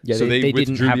out. Yeah, so they didn't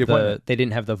withdrew have the appointment. they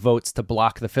didn't have the votes to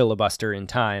block the filibuster in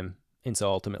time. And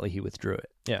so ultimately he withdrew it.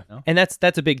 Yeah. No? And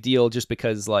that's a big deal just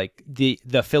because like the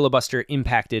filibuster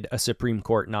impacted a Supreme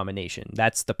Court nomination.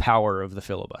 That's the power of the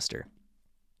filibuster.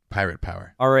 Pirate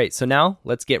power. All right. So now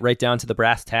let's get right down to the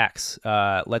brass tacks.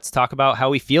 Let's talk about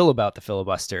how we feel about the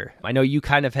filibuster. I know you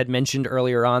kind of had mentioned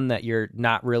earlier on that you're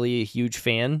not really a huge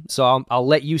fan. So I'll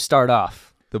let you start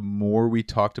off. The more we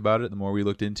talked about it, the more we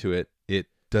looked into it, it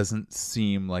doesn't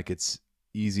seem like it's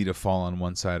easy to fall on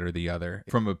one side or the other.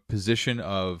 From a position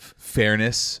of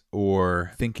fairness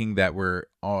or thinking that we're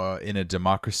in a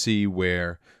democracy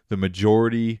where the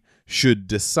majority should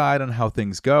decide on how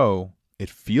things go, it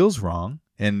feels wrong.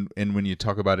 And when you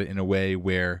talk about it in a way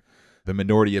where the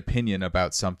minority opinion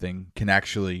about something can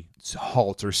actually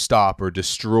halt or stop or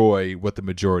destroy what the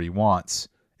majority wants,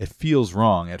 it feels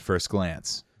wrong at first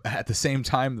glance. At the same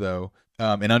time, though,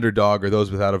 an underdog or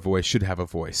those without a voice should have a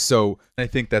voice. So I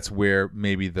think that's where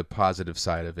maybe the positive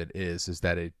side of it is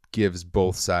that it gives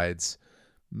both sides,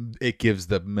 it gives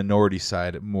the minority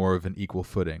side more of an equal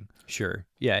footing. Sure.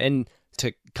 Yeah. And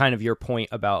to kind of your point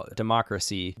about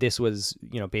democracy, this was,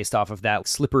 based off of that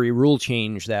slippery rule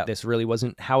change that this really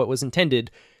wasn't how it was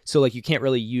intended. So like you can't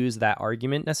really use that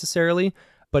argument necessarily.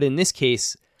 But in this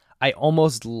case, I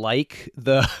almost like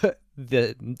the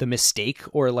mistake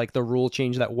or like the rule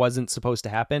change that wasn't supposed to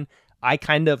happen. I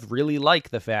kind of really like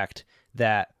the fact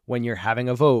that when you're having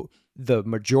a vote, the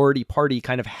majority party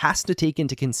kind of has to take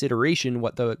into consideration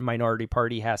what the minority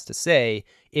party has to say.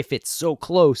 If it's so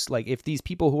close, like if these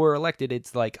people who are elected,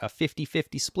 it's like a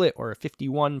 50-50 split or a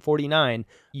 51-49,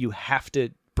 you have to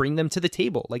bring them to the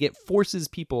table. Like it forces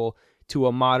people to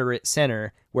a moderate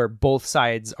center where both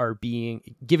sides are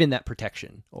being given that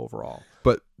protection overall.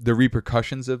 But the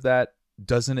repercussions of that,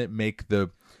 doesn't it make the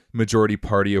majority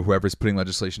party or whoever's putting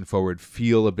legislation forward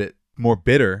feel a bit more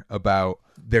bitter about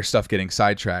their stuff getting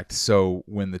sidetracked? So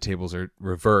when the tables are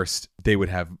reversed, they would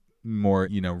have more,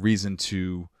 reason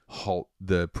to halt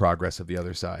the progress of the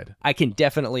other side. I can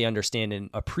definitely understand and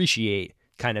appreciate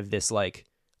kind of this, like,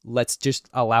 let's just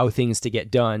allow things to get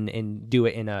done and do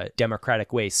it in a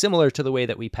democratic way, similar to the way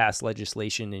that we pass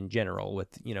legislation in general with,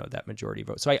 that majority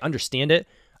vote. So I understand it.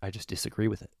 I just disagree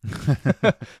with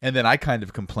it. And then I kind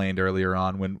of complained earlier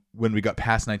on when we got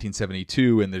past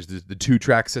 1972 and there's the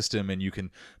 2-track system and you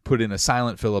can put in a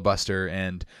silent filibuster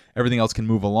and everything else can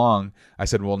move along. I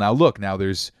said, well, now look, now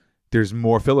there's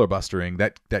more filibustering.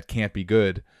 That can't be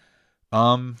good.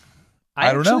 I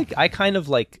don't know. I kind of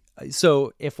like,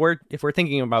 so if we're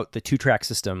thinking about the 2-track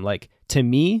system, like to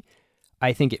me,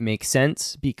 I think it makes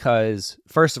sense because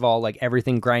first of all, like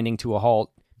everything grinding to a halt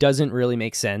doesn't really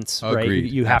make sense, right?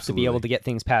 You have to be able to get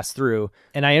things passed through.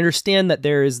 And I understand that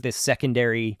there is this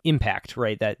secondary impact,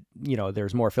 right? That,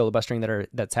 there's more filibustering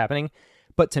that's happening.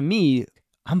 But to me,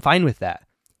 I'm fine with that.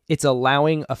 It's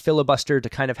allowing a filibuster to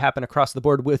kind of happen across the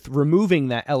board with removing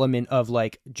that element of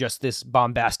like just this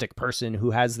bombastic person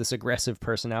who has this aggressive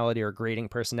personality or grating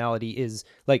personality is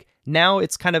like, now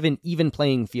it's kind of an even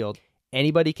playing field.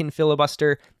 Anybody can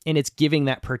filibuster, and it's giving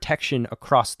that protection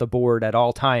across the board at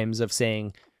all times of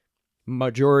saying,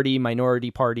 majority,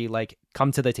 minority party, like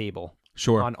come to the table.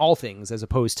 Sure. On all things, as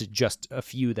opposed to just a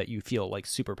few that you feel like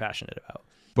super passionate about.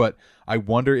 But I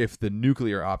wonder if the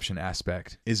nuclear option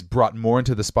aspect is brought more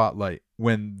into the spotlight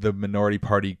when the minority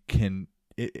party can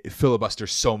filibuster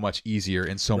so much easier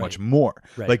and so much more.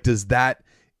 Right. Like, does that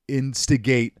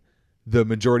instigate the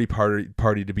majority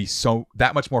party to be so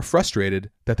that much more frustrated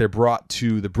that they're brought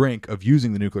to the brink of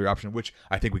using the nuclear option, which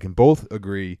I think we can both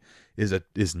agree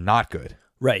is not good.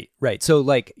 Right. So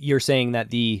like you're saying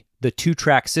that the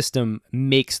 2-track system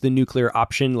makes the nuclear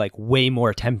option like way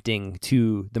more tempting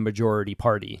to the majority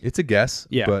party. It's a guess,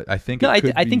 yeah. But I think I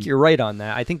think you're right on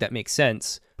that. I think that makes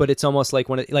sense. But it's almost like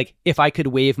if I could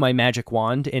wave my magic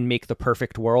wand and make the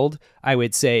perfect world, I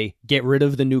would say get rid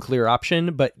of the nuclear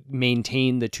option, but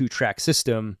maintain the 2-track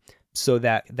system so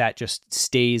that just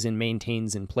stays and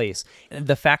maintains in place. And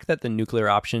the fact that the nuclear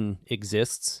option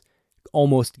exists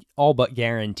almost all but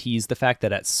guarantees the fact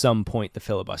that at some point the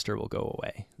filibuster will go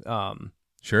away.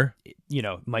 Sure.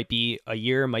 Might be a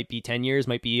year, might be 10 years,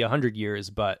 might be 100 years,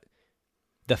 but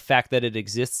the fact that it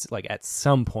exists, like at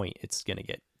some point it's going to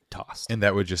get tossed. And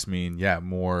that would just mean,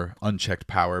 more unchecked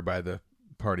power by the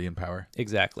party in power.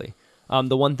 Exactly.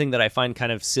 The one thing that I find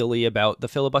kind of silly about the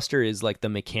filibuster is like the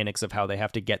mechanics of how they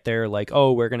have to get there. Like,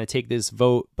 oh, we're going to take this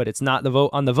vote, but it's not the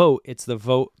vote on the vote. It's the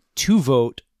vote to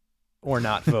vote or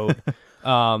not vote.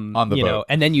 On the vote.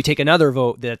 And then you take another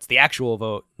vote that's the actual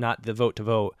vote, not the vote to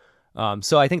vote.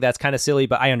 So I think that's kind of silly,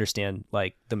 but I understand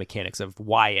like the mechanics of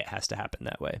why it has to happen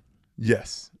that way.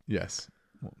 Yes.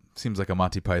 Well, seems like a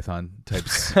Monty Python type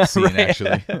scene,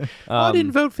 actually. I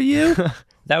didn't vote for you.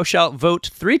 Thou shalt vote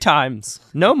 3 times.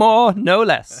 No more, no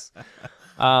less.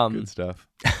 Good stuff.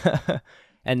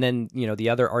 And then, the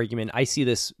other argument, I see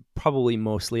this probably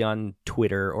mostly on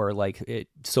Twitter or like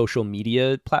social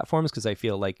media platforms, because I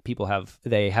feel like people have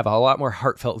a lot more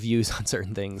heartfelt views on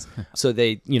certain things. So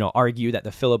they, argue that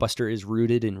the filibuster is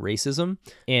rooted in racism,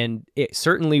 and it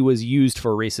certainly was used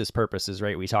for racist purposes,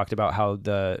 right? We talked about how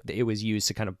it was used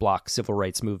to kind of block civil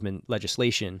rights movement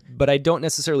legislation, but I don't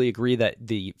necessarily agree that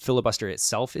the filibuster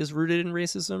itself is rooted in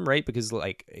racism, right? Because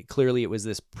like clearly it was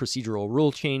this procedural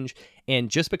rule change. And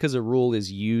just because a rule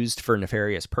is used for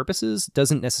nefarious purposes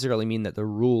doesn't necessarily mean that the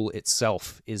rule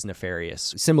itself is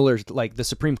nefarious. Similar to like the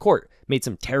Supreme Court made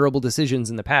some terrible decisions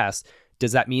in the past.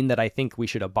 Does that mean that I think we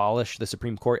should abolish the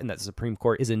Supreme Court and that the Supreme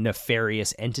Court is a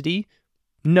nefarious entity?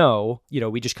 No,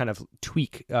 we just kind of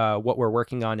tweak what we're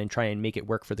working on and try and make it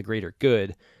work for the greater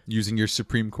good. Using your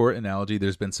Supreme Court analogy,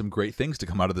 there's been some great things to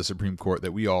come out of the Supreme Court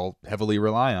that we all heavily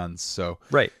rely on. So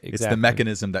right, exactly. It's the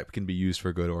mechanism that can be used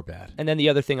for good or bad. And then the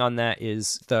other thing on that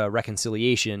is the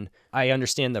reconciliation. I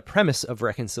understand the premise of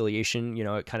reconciliation,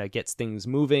 it kind of gets things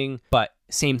moving, but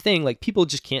same thing, like people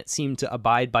just can't seem to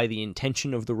abide by the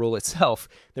intention of the rule itself.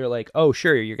 They're like, oh,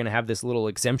 sure, you're going to have this little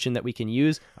exemption that we can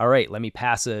use. All right, let me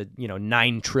pass a,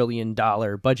 $9 trillion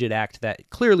budget act that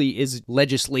clearly is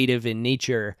legislative in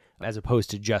nature as opposed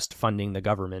to just funding the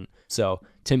government. So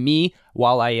to me,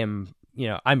 while I am,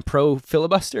 I'm pro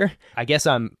filibuster, I guess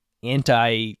I'm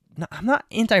not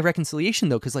anti-reconciliation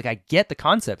though, because like I get the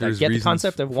concept. There's I get the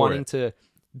concept of wanting to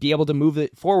be able to move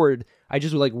it forward. I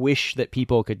just would wish that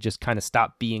people could just kind of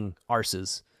stop being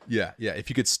arses. Yeah. If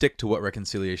you could stick to what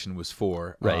reconciliation was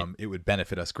for, right. It would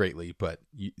benefit us greatly. But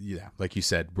like you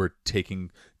said, we're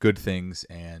taking good things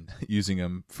and using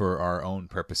them for our own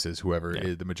purposes, whoever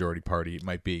the majority party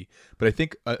might be. But I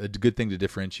think a good thing to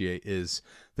differentiate is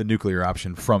the nuclear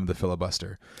option from the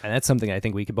filibuster. And that's something I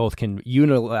think we both can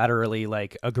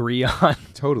unilaterally agree on.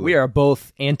 Totally. We are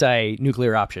both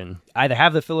anti-nuclear option. Either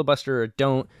have the filibuster or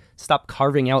don't. Stop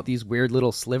carving out these weird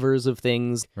little slivers of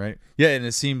things. Right. Yeah, and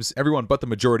it seems everyone but the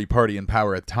majority party in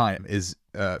power at the time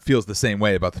feels the same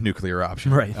way about the nuclear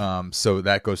option. Right. So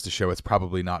that goes to show it's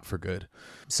probably not for good.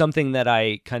 Something that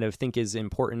I kind of think is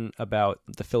important about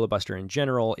the filibuster in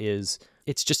general is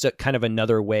it's just a kind of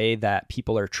another way that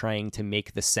people are trying to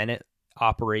make the Senate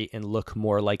operate and look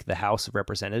more like the House of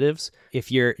Representatives.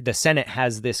 The Senate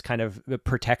has this kind of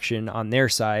protection on their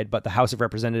side, but the House of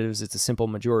Representatives, it's a simple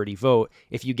majority vote.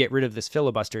 If you get rid of this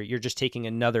filibuster, you're just taking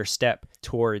another step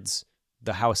towards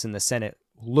the House and the Senate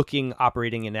looking,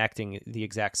 operating, and acting the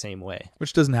exact same way.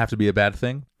 Which doesn't have to be a bad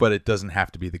thing, but it doesn't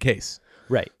have to be the case.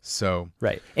 Right.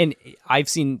 Right. And I've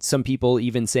seen some people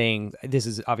even saying, this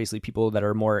is obviously people that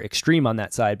are more extreme on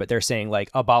that side, but they're saying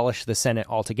abolish the Senate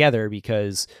altogether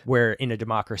because we're in a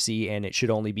democracy and it should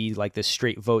only be this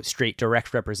straight vote, straight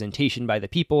direct representation by the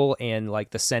people. And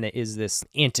the Senate is this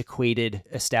antiquated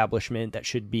establishment that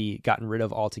should be gotten rid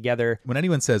of altogether. When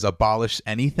anyone says abolish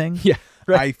anything,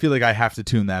 right. I feel like I have to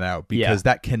tune that out because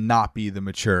that cannot be the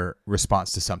mature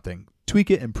response to something. Tweak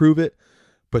it, improve it.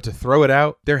 But to throw it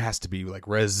out, there has to be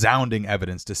resounding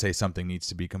evidence to say something needs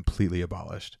to be completely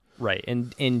abolished. Right.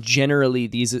 And generally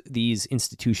these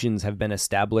institutions have been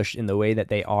established in the way that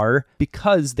they are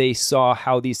because they saw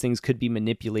how these things could be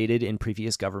manipulated in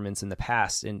previous governments in the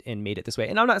past and made it this way.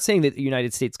 And I'm not saying that the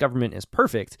United States government is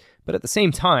perfect, but at the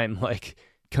same time,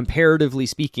 comparatively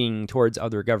speaking towards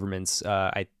other governments,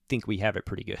 I think we have it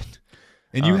pretty good.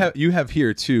 And you have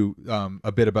here too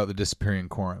a bit about the disappearing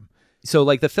quorum. So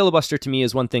the filibuster to me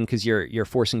is one thing because you're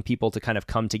forcing people to kind of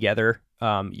come together.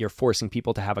 You're forcing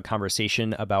people to have a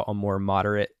conversation about a more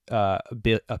moderate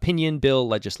opinion, bill,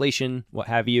 legislation, what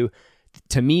have you.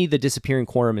 To me, the disappearing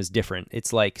quorum is different.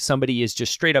 It's like somebody is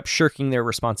just straight up shirking their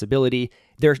responsibility.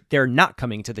 They're not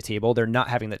coming to the table. They're not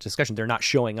having that discussion. They're not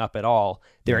showing up at all.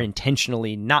 They're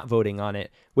intentionally not voting on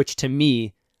it, which to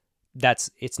me,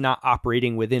 it's not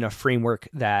operating within a framework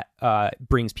that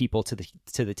brings people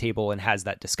to the table and has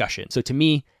that discussion. So to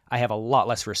me, I have a lot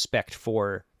less respect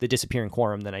for the disappearing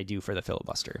quorum than I do for the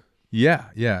filibuster. Yeah.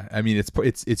 I mean,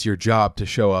 it's your job to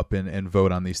show up and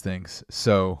vote on these things.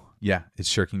 So yeah, it's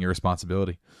shirking your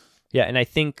responsibility. Yeah, and I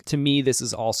think to me this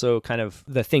is also kind of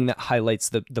the thing that highlights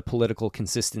the political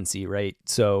consistency, right?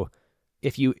 So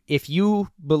if you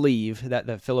believe that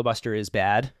the filibuster is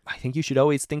bad, I think you should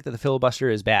always think that the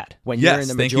filibuster is bad. When you're in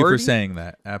the majority, thank you for saying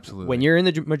that. Absolutely. When you're in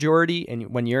the majority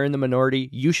and when you're in the minority,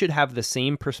 you should have the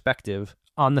same perspective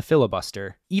on the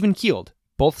filibuster, even keeled,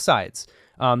 both sides.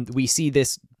 We see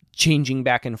this changing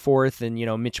back and forth and,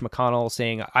 Mitch McConnell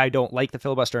saying, I don't like the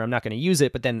filibuster, I'm not going to use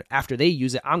it. But then after they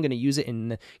use it, I'm going to use it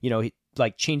and,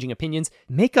 changing opinions.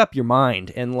 Make up your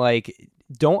mind and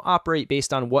don't operate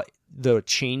based on what the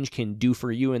change can do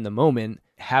for you in the moment,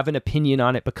 have an opinion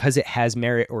on it because it has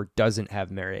merit or doesn't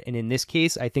have merit. And in this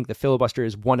case, I think the filibuster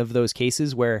is one of those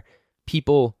cases where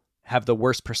people have the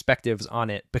worst perspectives on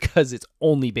it because it's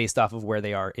only based off of where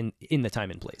they are in the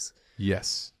time and place.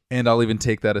 Yes. And I'll even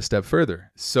take that a step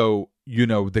further. So,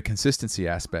 the consistency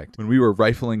aspect. When we were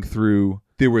rifling through,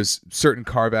 there was certain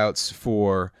carve-outs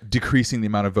for decreasing the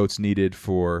amount of votes needed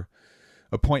for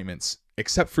appointments,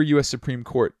 except for U.S. Supreme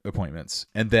Court appointments.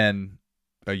 And then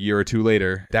a year or two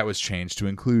later, that was changed to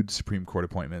include Supreme Court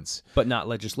appointments. But not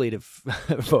legislative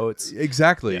votes.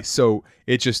 Exactly. Yeah. So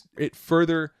it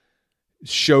further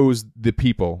shows the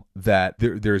people that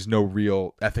there's no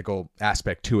real ethical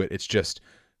aspect to it. It's just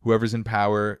whoever's in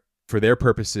power for their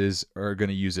purposes are going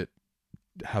to use it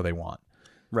how they want.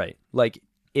 Right. Like,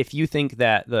 if you think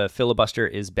that the filibuster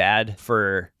is bad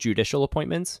for judicial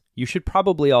appointments, you should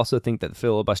probably also think that the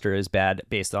filibuster is bad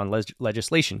based on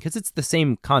legislation, because it's the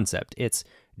same concept. It's,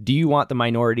 do you want the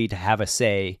minority to have a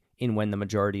say in when the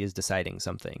majority is deciding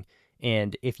something?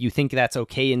 And if you think that's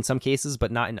okay in some cases,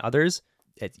 but not in others,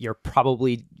 you're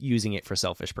probably using it for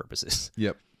selfish purposes.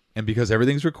 Yep. And because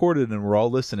everything's recorded and we're all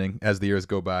listening as the years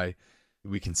go by,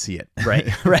 we can see it. Right.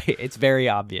 Right. It's very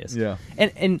obvious. Yeah.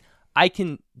 And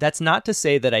that's not to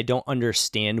say that I don't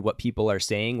understand what people are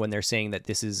saying when they're saying that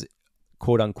this is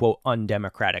quote unquote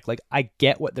undemocratic. Like, I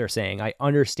get what they're saying. I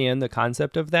understand the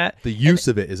concept of that. The use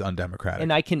of it is undemocratic.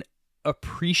 And I can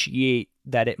appreciate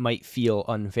that it might feel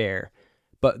unfair.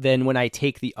 But then when I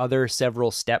take the other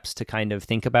several steps to kind of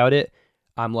think about it,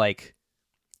 I'm like,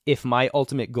 if my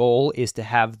ultimate goal is to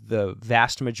have the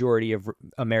vast majority of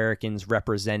Americans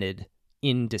represented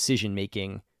in decision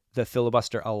making, the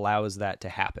filibuster allows that to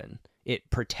happen. It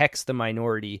protects the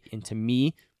minority, and to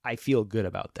me, I feel good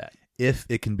about that. If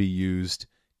it can be used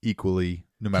equally,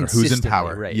 no matter who's in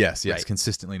power. Right, yes, right.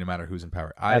 Consistently, no matter who's in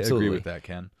power. I Absolutely. agree with that,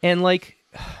 Ken. And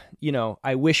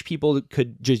I wish people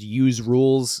could just use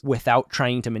rules without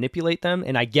trying to manipulate them.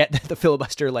 And I get that the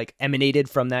filibuster emanated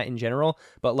from that in general,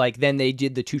 but then they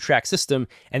did the 2-track system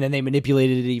and then they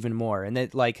manipulated it even more. And then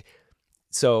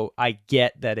so I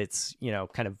get that it's,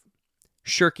 kind of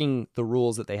shirking the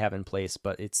rules that they have in place,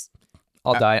 but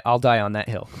I'll die on that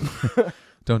hill.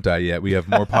 Don't die yet. We have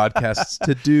more podcasts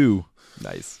to do.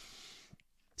 Nice.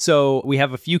 So we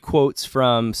have a few quotes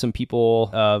from some people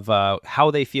of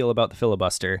how they feel about the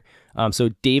filibuster. So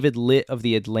David Litt of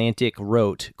The Atlantic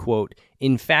wrote, quote,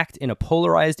 "In fact, in a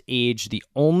polarized age, the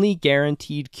only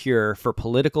guaranteed cure for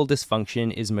political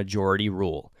dysfunction is majority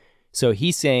rule." So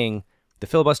he's saying the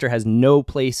filibuster has no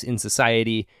place in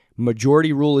society.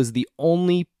 Majority rule is the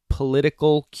only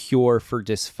political cure for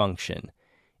dysfunction.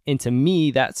 And to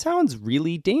me, that sounds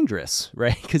really dangerous,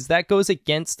 right? Because that goes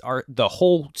against the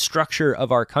whole structure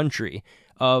of our country,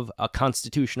 of a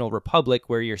constitutional republic,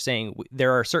 where you're saying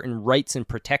there are certain rights and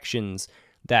protections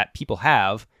that people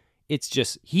have. It's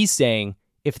just, he's saying,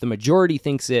 if the majority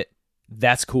thinks it,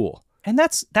 that's cool. And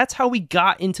that's how we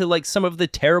got into some of the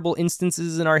terrible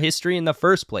instances in our history in the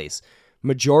first place.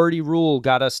 Majority rule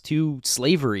got us to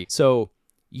slavery. So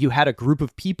you had a group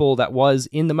of people that was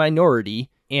in the minority,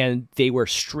 and they were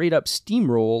straight up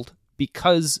steamrolled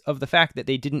because of the fact that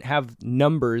they didn't have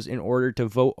numbers in order to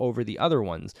vote over the other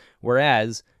ones.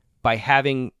 Whereas by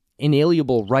having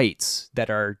inalienable rights that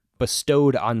are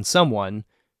bestowed on someone,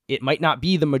 it might not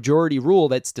be the majority rule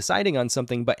that's deciding on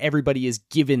something, but everybody is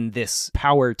given this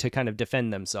power to kind of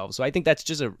defend themselves. So I think that's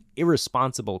just an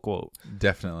irresponsible quote.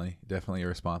 Definitely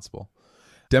irresponsible.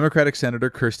 Democratic Senator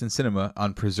Kyrsten Sinema,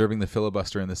 on preserving the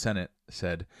filibuster in the Senate,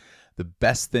 said, "The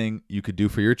best thing you could do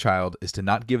for your child is to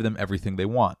not give them everything they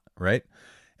want," right?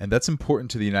 And that's important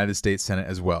to the United States Senate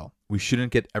as well. We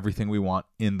shouldn't get everything we want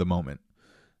in the moment.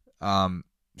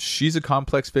 She's a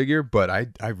complex figure, but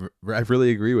I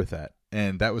really agree with that.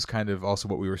 And that was kind of also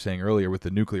what we were saying earlier with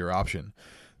the nuclear option,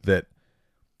 that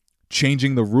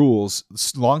changing the rules,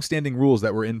 longstanding rules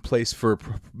that were in place for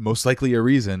most likely a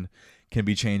reason, can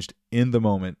be changed in the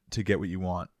moment to get what you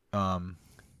want.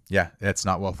 Yeah, that's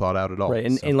not well thought out at all. Right,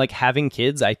 and having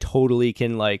kids, I totally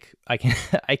can I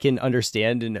can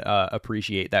understand and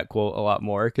appreciate that quote a lot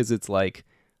more, because it's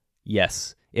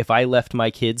yes, if I left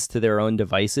my kids to their own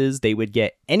devices, they would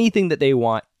get anything that they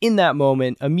want in that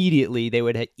moment immediately. They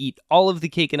would eat all of the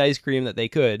cake and ice cream that they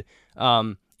could.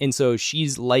 And so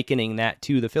she's likening that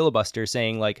to the filibuster,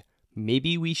 saying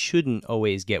maybe we shouldn't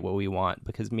always get what we want,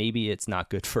 because maybe it's not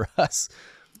good for us.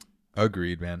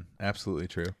 Agreed, man. Absolutely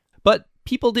true. But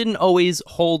people didn't always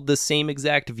hold the same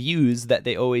exact views that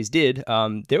they always did.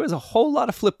 There was a whole lot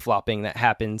of flip-flopping that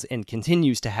happens and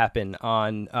continues to happen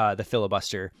on the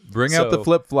filibuster. Bring out the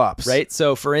flip-flops. Right?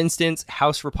 So, for instance,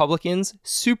 House Republicans,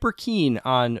 super keen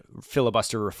on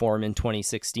filibuster reform in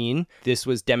 2016. This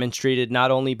was demonstrated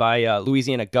not only by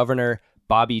Louisiana Governor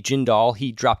Bobby Jindal.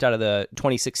 He dropped out of the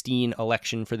 2016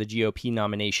 election for the GOP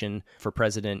nomination for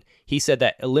president. He said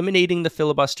that eliminating the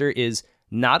filibuster is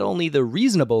not only the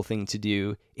reasonable thing to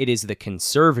do, it is the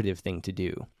conservative thing to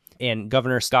do. And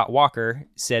Governor Scott Walker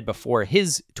said before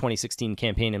his 2016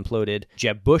 campaign imploded,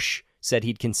 Jeb Bush said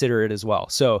he'd consider it as well.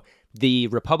 So the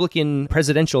Republican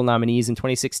presidential nominees in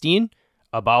 2016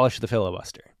 abolished the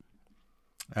filibuster.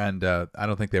 And I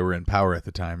don't think they were in power at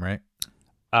the time, right?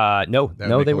 No,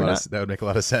 they were not. That would make a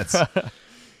lot of sense.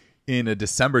 In a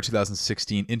December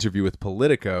 2016 interview with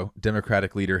Politico,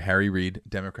 Democratic leader Harry Reid,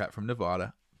 Democrat from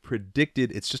Nevada,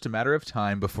 predicted it's just a matter of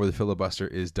time before the filibuster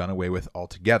is done away with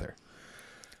altogether.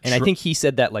 And I think he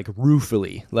said that like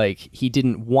ruefully, like he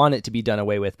didn't want it to be done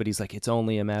away with, but he's like, it's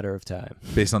only a matter of time.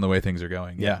 Based on the way things are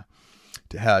going. Yeah.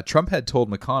 Trump had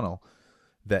told McConnell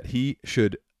that he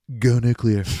should go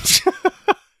nuclear.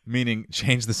 Meaning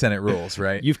change the Senate rules,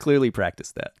 right? You've clearly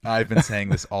practiced that. I've been saying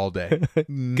this all day.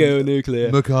 Go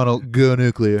nuclear. McConnell, go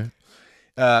nuclear.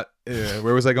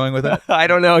 Where was I going with that? I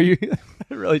don't know. You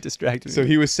really distracted me. So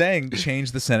he was saying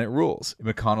change the Senate rules.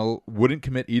 McConnell wouldn't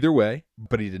commit either way,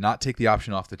 but he did not take the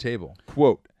option off the table.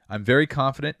 Quote, I'm very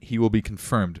confident he will be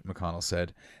confirmed, McConnell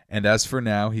said. And as for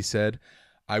now, he said,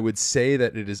 I would say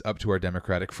that it is up to our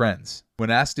Democratic friends. When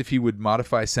asked if he would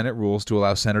modify Senate rules to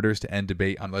allow senators to end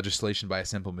debate on legislation by a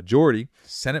simple majority,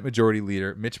 Senate Majority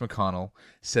Leader Mitch McConnell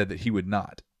said that he would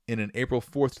not. In an April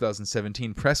 4th,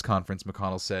 2017 press conference,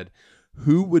 McConnell said,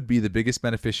 who would be the biggest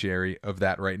beneficiary of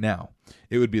that right now?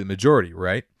 It would be the majority,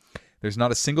 right? There's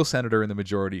not a single senator in the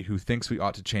majority who thinks we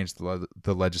ought to change the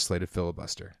legislative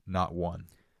filibuster. Not one.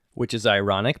 Which is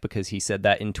ironic because he said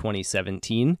that in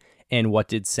 2017. And what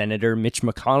did Senator Mitch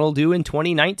McConnell do in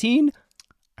 2019?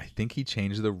 I think he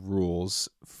changed the rules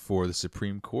for the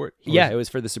Supreme Court. It was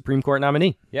for the Supreme Court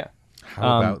nominee. Yeah.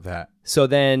 How about that? So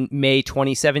then May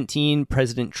 2017,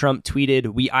 President Trump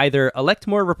tweeted, we either elect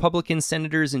more Republican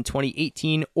senators in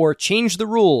 2018 or change the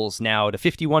rules now to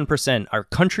 51%. Our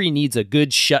country needs a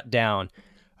good shutdown.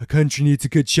 Our country needs a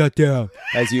good shutdown,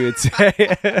 as you would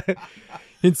say.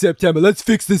 In September, let's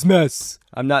fix this mess.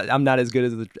 I'm not as good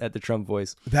as at the Trump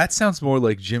voice. That sounds more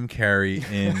like Jim Carrey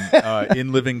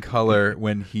in Living Color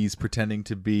when he's pretending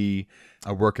to be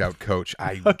a workout coach.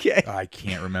 I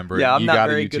can't remember. Yeah, I'm not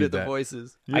very good at the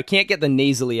voices. Yeah. I can't get the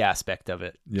nasally aspect of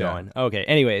it going. Okay,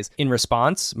 anyways, in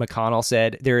response, McConnell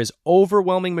said, there is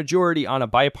overwhelming majority on a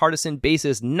bipartisan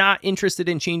basis not interested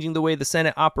in changing the way the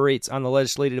Senate operates on the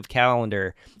legislative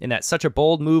calendar, and that such a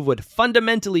bold move would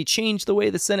fundamentally change the way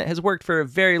the Senate has worked for a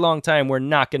very long time. We're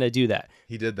not going to do that.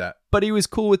 He did that. But he was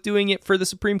cool with doing it for the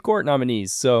Supreme Court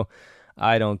nominees, so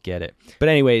I don't get it. But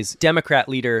anyways, Democrat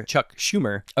leader Chuck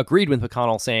Schumer agreed with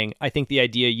McConnell, saying, I think the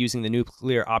idea of using the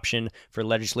nuclear option for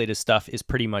legislative stuff is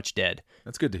pretty much dead.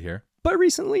 That's good to hear. But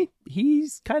recently,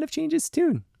 he's kind of changed his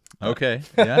tune. Okay,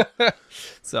 yeah.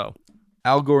 So,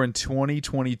 Al Gore in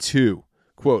 2022,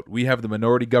 quote, we have the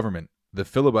minority government. The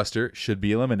filibuster should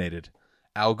be eliminated.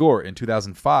 Al Gore in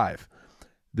 2005,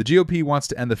 the GOP wants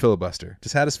to end the filibuster to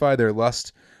satisfy their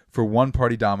lust for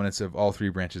one-party dominance of all three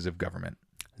branches of government.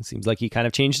 It seems like he kind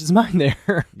of changed his mind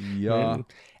there. Yeah.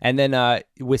 And then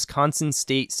Wisconsin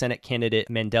State Senate candidate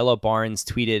Mandela Barnes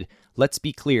tweeted, let's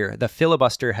be clear, the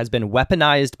filibuster has been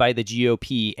weaponized by the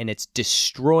GOP and it's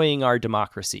destroying our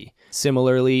democracy.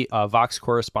 Similarly, Vox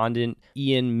correspondent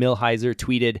Ian Millhiser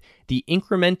tweeted, the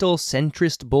incremental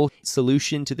centrist bull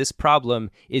solution to this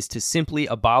problem is to simply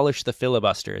abolish the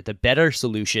filibuster. The better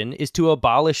solution is to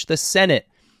abolish the Senate.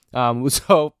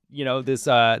 So, you know,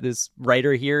 this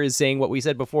writer here is saying what we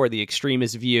said before, the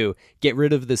extremist view, get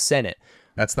rid of the Senate.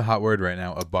 That's the hot word right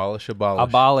now. Abolish.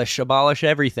 Abolish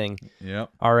everything. Yep.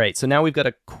 All right. So now we've got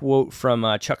a quote from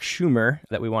Chuck Schumer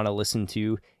that we want to listen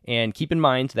to. And keep in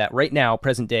mind that right now,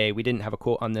 present day, we didn't have a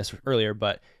quote on this earlier,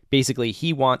 but basically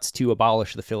he wants to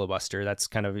abolish the filibuster. That's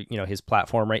kind of, you know, his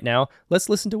platform right now. Let's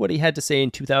listen to what he had to say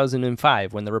in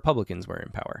 2005 when the Republicans were in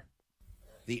power.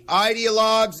 The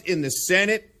ideologues in the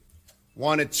Senate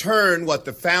want to turn what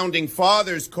the founding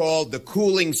fathers called the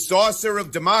cooling saucer of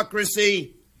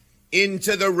democracy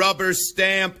into the rubber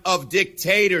stamp of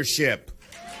dictatorship.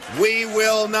 We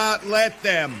will not let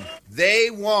them. They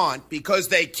want, because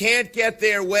they can't get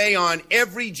their way on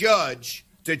every judge,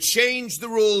 to change the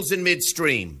rules in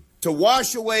midstream, to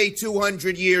wash away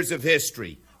 200 years of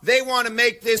history. They want to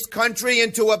make this country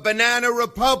into a banana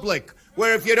republic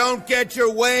where if you don't get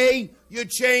your way, you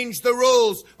change the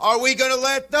rules. Are we going to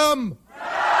let them?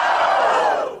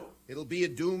 No! It'll be a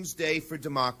doomsday for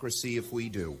democracy if we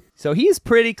do. So he's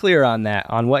pretty clear on that,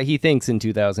 on what he thinks in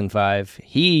 2005.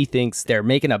 He thinks they're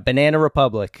making a banana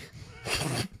republic.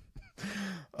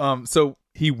 So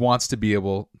he wants to be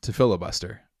able to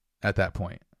filibuster at that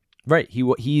point. Right.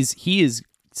 He is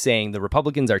saying the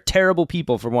Republicans are terrible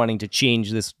people for wanting to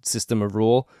change this system of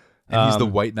rule. And he's the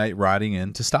white knight riding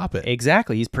in to stop it.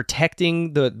 Exactly. He's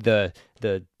protecting the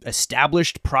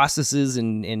established processes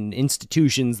and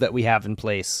institutions that we have in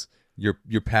place.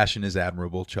 Your passion is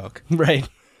admirable, Chuck. Right.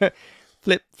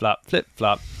 Flip, flop, flip,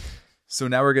 flop. So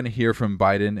now we're going to hear from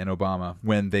Biden and Obama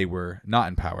when they were not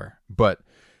in power. But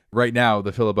right now,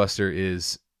 the filibuster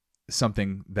is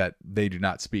something that they do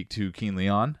not speak too keenly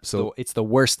on. So it's the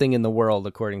worst thing in the world,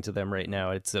 according to them right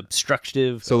now. It's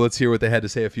obstructive. So let's hear what they had to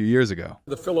say a few years ago.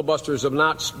 The filibuster is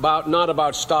not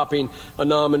about stopping a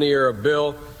nominee or a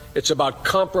bill. It's about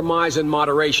compromise and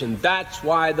moderation. That's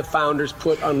why the founders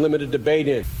put unlimited debate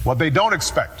in. What they don't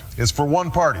expect is for one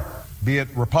party, be it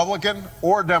Republican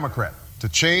or Democrat, to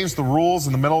change the rules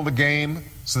in the middle of the game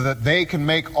so that they can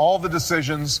make all the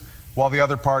decisions while the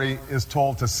other party is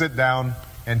told to sit down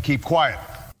and keep quiet.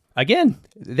 Again,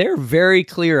 they're very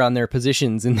clear on their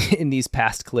positions in these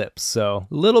past clips, so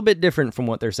a little bit different from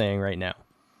what they're saying right now.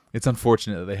 It's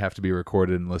unfortunate that they have to be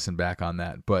recorded and listen back on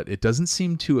that, but it doesn't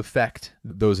seem to affect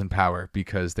those in power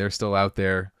because they're still out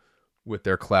there with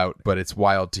their clout, but it's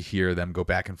wild to hear them go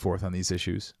back and forth on these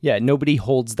issues. Yeah, nobody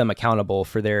holds them accountable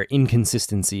for their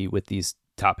inconsistency with these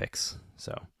topics.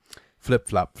 So, flip,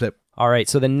 flop, flip. All right,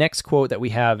 so the next quote that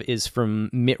we have is from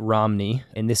Mitt Romney,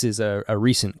 and this is a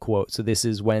recent quote. So this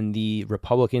is when the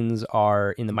Republicans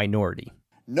are in the minority.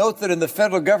 Note that in the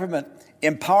federal government,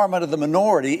 empowerment of the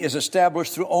minority is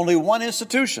established through only one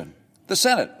institution, the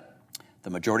Senate. The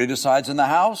majority decides in the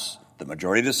House. The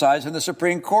majority decides in the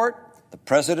Supreme Court. The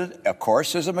president, of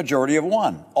course, is a majority of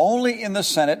one. Only in the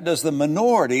Senate does the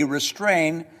minority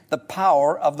restrain the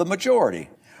power of the majority.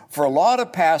 For a law to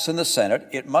pass in the Senate,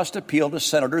 it must appeal to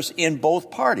senators in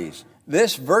both parties.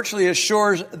 This virtually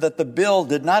assures that the bill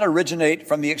did not originate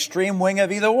from the extreme wing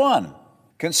of either one.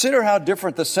 Consider how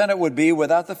different the Senate would be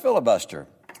without the filibuster.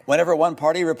 Whenever one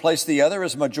party replaced the other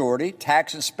as majority,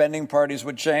 tax and spending parties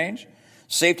would change,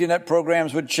 safety net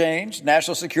programs would change,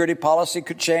 national security policy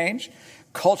could change,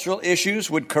 cultural issues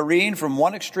would careen from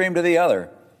one extreme to the other,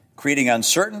 creating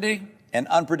uncertainty and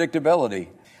unpredictability.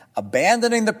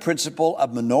 Abandoning the principle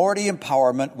of minority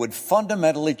empowerment would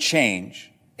fundamentally change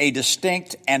a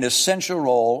distinct and essential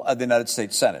role of the United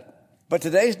States Senate. But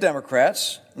today's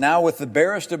Democrats, now with the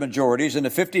barest of majorities in a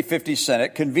 50-50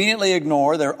 Senate, conveniently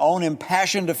ignore their own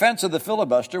impassioned defense of the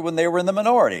filibuster when they were in the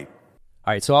minority.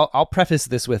 All right, so I'll preface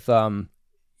this with,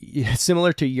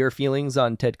 similar to your feelings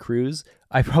on Ted Cruz,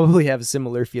 I probably have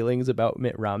similar feelings about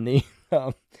Mitt Romney.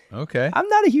 Okay. I'm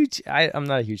not a huge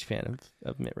fan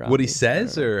of Mitt Romney. What he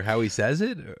says or how he says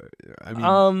it? I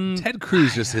mean, Ted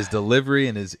Cruz, just his delivery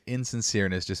and his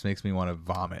insincereness just makes me want to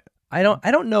vomit. I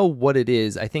don't know what it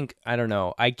is. I don't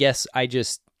know. I guess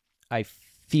I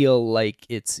feel like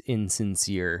it's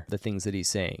insincere, the things that he's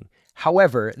saying.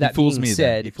 However, that being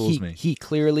said, he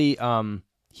clearly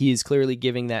he is clearly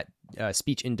giving that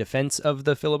speech in defense of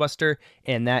the filibuster,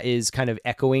 and that is kind of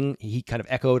echoing. He kind of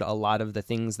echoed a lot of the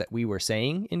things that we were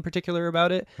saying in particular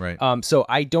about it. Right. So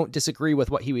I don't disagree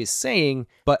with what he was saying,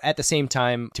 but at the same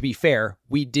time, to be fair,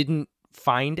 we didn't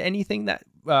find anything that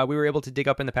we were able to dig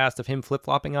up in the past of him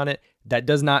flip-flopping on it. That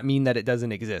does not mean that it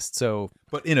doesn't exist. So,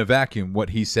 but in a vacuum, what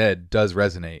he said does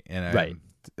resonate, and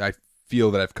I feel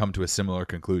that I've come to a similar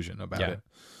conclusion about it.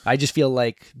 I just feel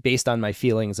like, based on my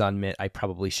feelings on Mitt, I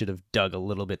probably should have dug a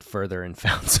little bit further and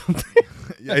found something.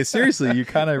 Yeah, seriously, you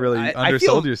kind of really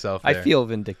undersold yourself there. I feel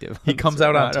vindictive. He comes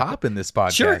out on top in this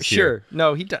podcast. Sure.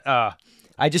 No, he.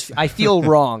 I feel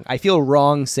wrong. I feel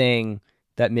wrong saying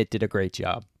that Mitt did a great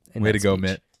job. Way to go,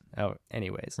 Mitt. Oh,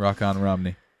 anyways. Rock on,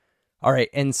 Romney. All right,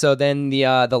 and so then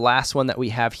the last one that we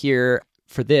have here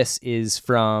for this is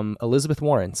from Elizabeth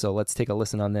Warren. So let's take a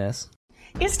listen on this.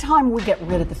 It's time we get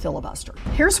rid of the filibuster.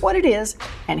 Here's what it is,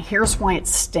 and here's why it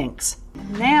stinks.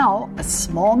 Now, a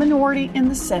small minority in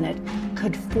the Senate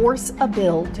could force a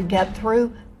bill to get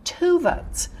through 2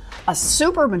 votes, a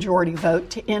supermajority vote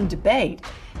to end debate,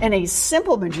 and a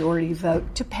simple majority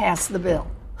vote to pass the bill.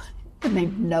 It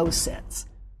made no sense.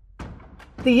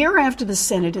 The year after the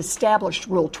Senate established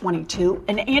Rule 22,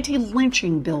 an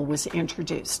anti-lynching bill was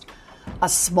introduced. A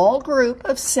small group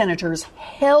of senators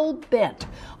hell-bent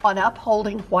on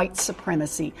upholding white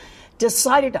supremacy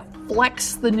decided to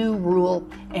flex the new rule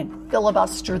and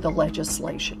filibuster the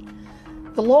legislation.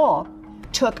 The law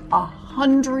took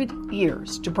 100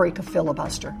 years to break a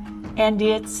filibuster, and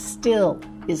it still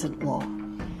isn't law.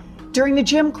 During the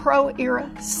Jim Crow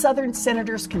era, Southern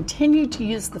senators continued to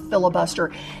use the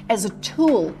filibuster as a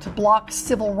tool to block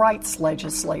civil rights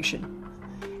legislation,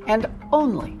 and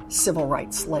only civil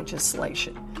rights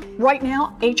legislation. Right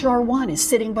now, H.R. 1 is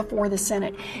sitting before the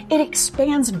Senate. It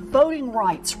expands voting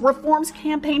rights, reforms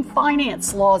campaign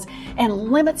finance laws,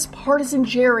 and limits partisan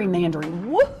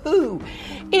gerrymandering. Woohoo!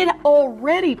 It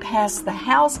already passed the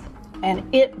House,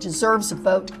 and it deserves a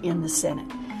vote in the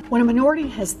Senate. When a minority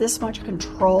has this much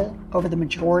control over the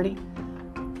majority,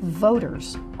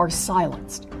 voters are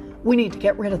silenced. We need to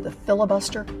get rid of the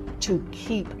filibuster to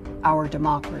keep our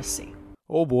democracy.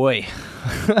 Oh boy.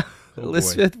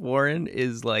 Elizabeth Warren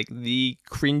is like the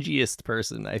cringiest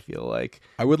person, I feel like.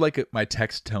 I would like my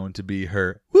text tone to be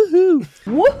her, woohoo!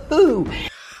 Woohoo!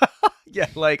 Yeah,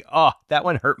 like, oh, that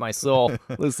one hurt my soul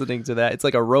listening to that. It's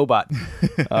like a robot.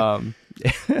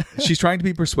 She's trying to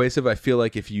be persuasive. I feel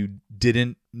like if you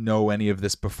didn't know any of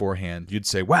this beforehand, you'd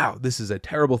say, wow, this is a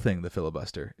terrible thing, the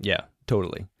filibuster. Yeah,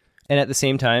 totally. And at the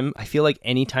same time, I feel like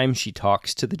anytime she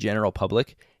talks to the general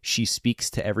public, she speaks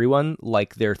to everyone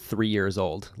like they're 3 years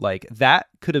old. Like, that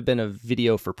could have been a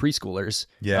video for preschoolers.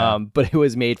 Yeah. But it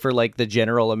was made for like the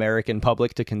general American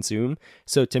public to consume.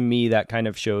 So to me, that kind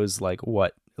of shows like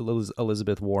what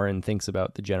Elizabeth Warren thinks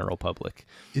about the general public.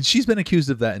 And she's been accused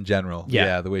of that in general.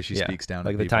 Yeah, the way she speaks down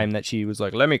like to the people. time that she was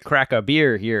like, let me crack a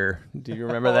beer here. Do you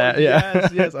remember that?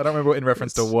 Yes. I don't remember in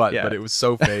reference to what, Yeah. but it was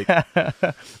so fake.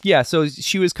 Yeah, so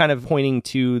she was kind of pointing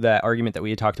to that argument that we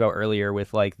had talked about earlier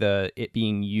with like it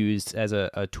being used as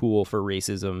a tool for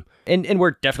racism. And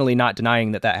we're definitely not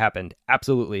denying that happened.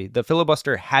 Absolutely. The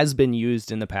filibuster has been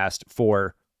used in the past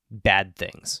for bad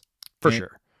things, for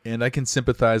sure. And I can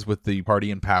sympathize with the party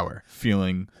in power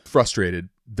feeling frustrated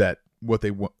that what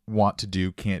they want to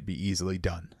do can't be easily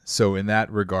done. So in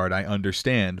that regard, I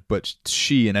understand. But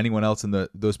she and anyone else in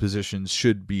those positions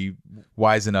should be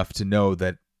wise enough to know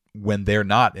that when they're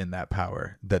not in that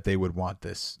power, that they would want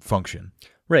this function.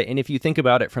 Right. And if you think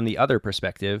about it from the other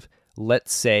perspective,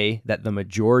 let's say that the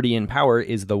majority in power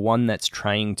is the one that's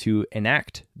trying to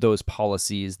enact those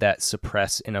policies that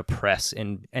suppress and oppress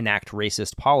and enact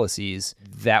racist policies.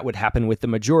 That would happen with the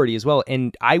majority as well.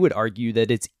 And I would argue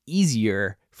that it's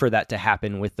easier for that to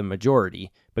happen with the majority,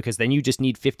 because then you just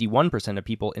need 51% of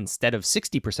people instead of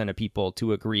 60% of people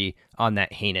to agree on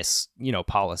that heinous,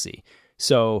 policy.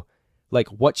 So like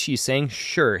what she's saying,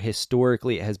 sure,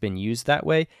 historically it has been used that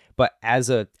way, but as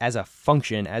a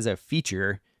function, as a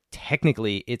feature,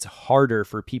 technically it's harder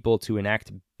for people to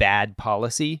enact bad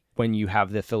policy when you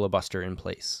have the filibuster in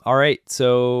place. All right,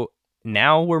 so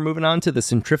now we're moving on to the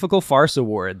Centrifugal Farce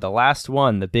Award, the last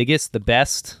one, the biggest, the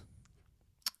best,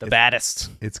 the baddest.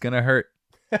 It's gonna hurt.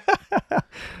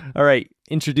 All right,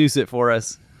 introduce it for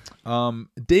us.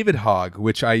 David Hogg,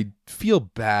 which I feel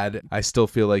bad. I still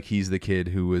feel like he's the kid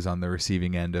who was on the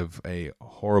receiving end of a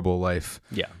horrible life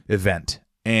event.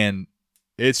 And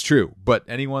it's true. But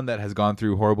anyone that has gone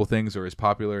through horrible things or is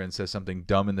popular and says something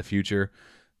dumb in the future,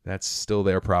 that's still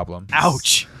their problem.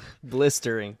 Ouch.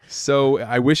 Blistering. So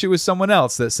I wish it was someone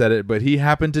else that said it, but he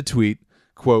happened to tweet,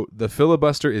 quote, "The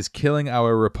filibuster is killing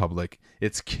our republic.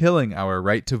 It's killing our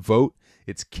right to vote.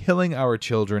 It's killing our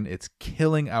children. It's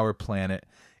killing our planet.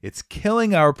 It's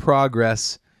killing our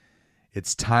progress.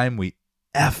 It's time we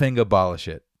effing abolish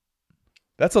it."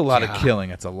 That's a lot of killing.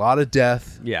 It's a lot of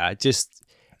death. Yeah, just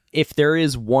if there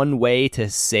is one way to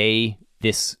say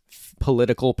this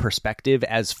political perspective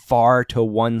as far to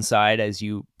one side as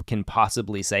you can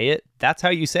possibly say it, that's how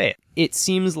you say it. It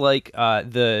seems like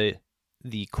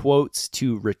the quotes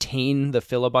to retain the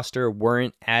filibuster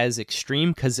weren't as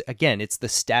extreme because, again, it's the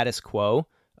status quo.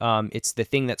 It's the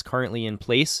thing that's currently in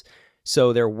place.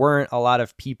 So there weren't a lot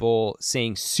of people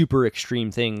saying super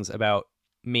extreme things about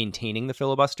maintaining the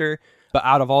filibuster. But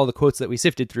out of all the quotes that we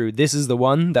sifted through, this is the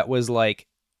one that was like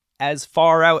as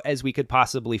far out as we could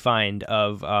possibly find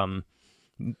of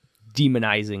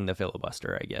demonizing the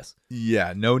filibuster, I guess.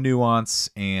 Yeah, no nuance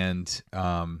and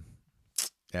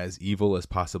as evil as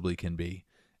possibly can be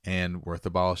and worth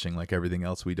abolishing like everything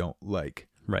else we don't like.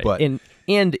 Right. But, and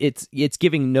it's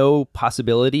giving no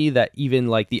possibility that even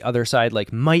like the other side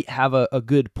like might have a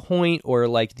good point or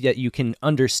like that you can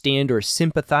understand or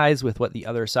sympathize with what the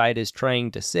other side is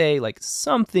trying to say, like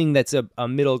something that's a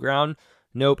middle ground.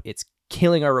 Nope. It's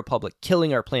killing our republic,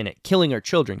 killing our planet, killing our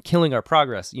children, killing our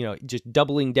progress, just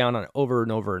doubling down on it over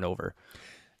and over and over.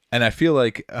 And I feel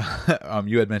like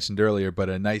you had mentioned earlier, but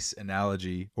a nice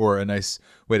analogy or a nice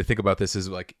way to think about this is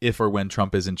like if or when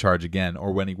Trump is in charge again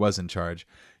or when he was in charge,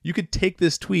 you could take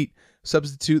this tweet,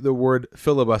 substitute the word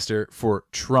filibuster for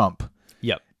Trump.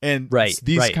 Yep. And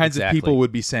these kinds of people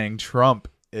would be saying Trump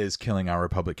is killing our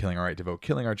republic, killing our right to vote,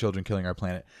 killing our children, killing our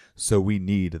planet. So we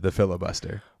need the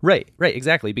filibuster. Right,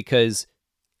 exactly. Because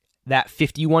that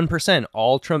 51%,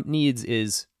 all Trump needs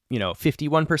is,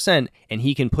 51%, and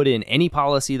he can put in any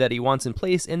policy that he wants in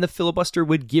place, and the filibuster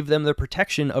would give them the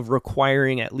protection of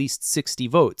requiring at least 60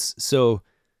 votes. So,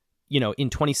 in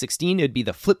 2016, it'd be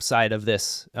the flip side of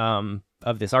this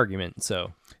argument.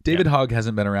 So David Hogg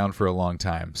hasn't been around for a long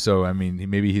time. So, I mean,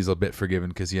 maybe he's a bit forgiven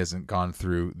because he hasn't gone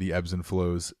through the ebbs and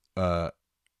flows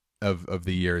of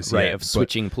the years. Right, yet. of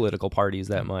switching political parties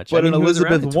that much. But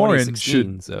Elizabeth Warren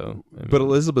should. But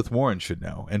Elizabeth Warren should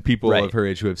know. And people of her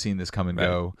age who have seen this come and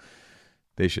go,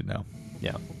 they should know.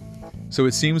 Yeah. So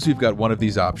it seems we've got one of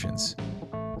these options.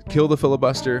 Kill the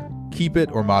filibuster, keep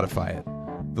it, or modify it.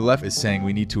 The left is saying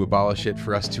we need to abolish it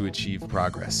for us to achieve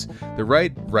progress. The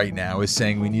right now is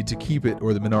saying we need to keep it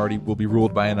or the minority will be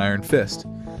ruled by an iron fist.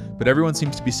 But everyone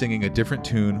seems to be singing a different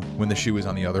tune when the shoe is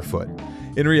on the other foot.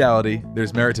 In reality,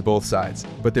 there's merit to both sides,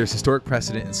 but there's historic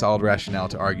precedent and solid rationale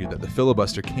to argue that the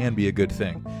filibuster can be a good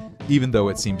thing, even though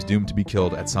it seems doomed to be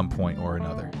killed at some point or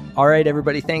another. All right,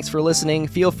 everybody, thanks for listening.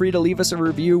 Feel free to leave us a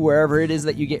review wherever it is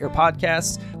that you get your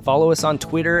podcasts. Follow us on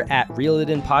Twitter at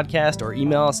ReelItInPodcast or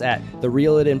email us at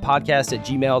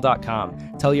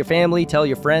thereelitInpodcast@gmail.com. Tell your family, tell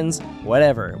your friends,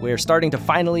 whatever. We're starting to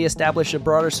finally establish a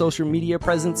broader social media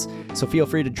presence, so feel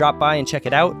free to drop by and check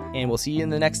it out, and we'll see you in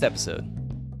the next episode.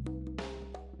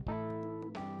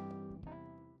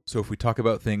 So if we talk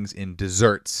about things in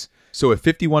desserts, so if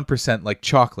 51% like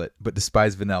chocolate but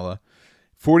despise vanilla,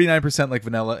 49% like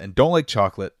vanilla and don't like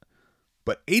chocolate,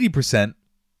 but 80%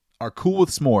 are cool with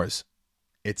s'mores.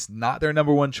 It's not their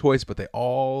number one choice, but they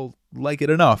all like it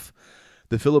enough.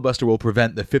 The filibuster will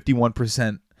prevent the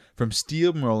 51% from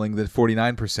steamrolling the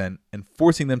 49% and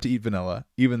forcing them to eat vanilla,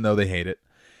 even though they hate it.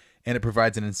 And it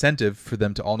provides an incentive for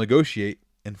them to all negotiate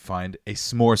and find a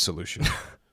s'more solution.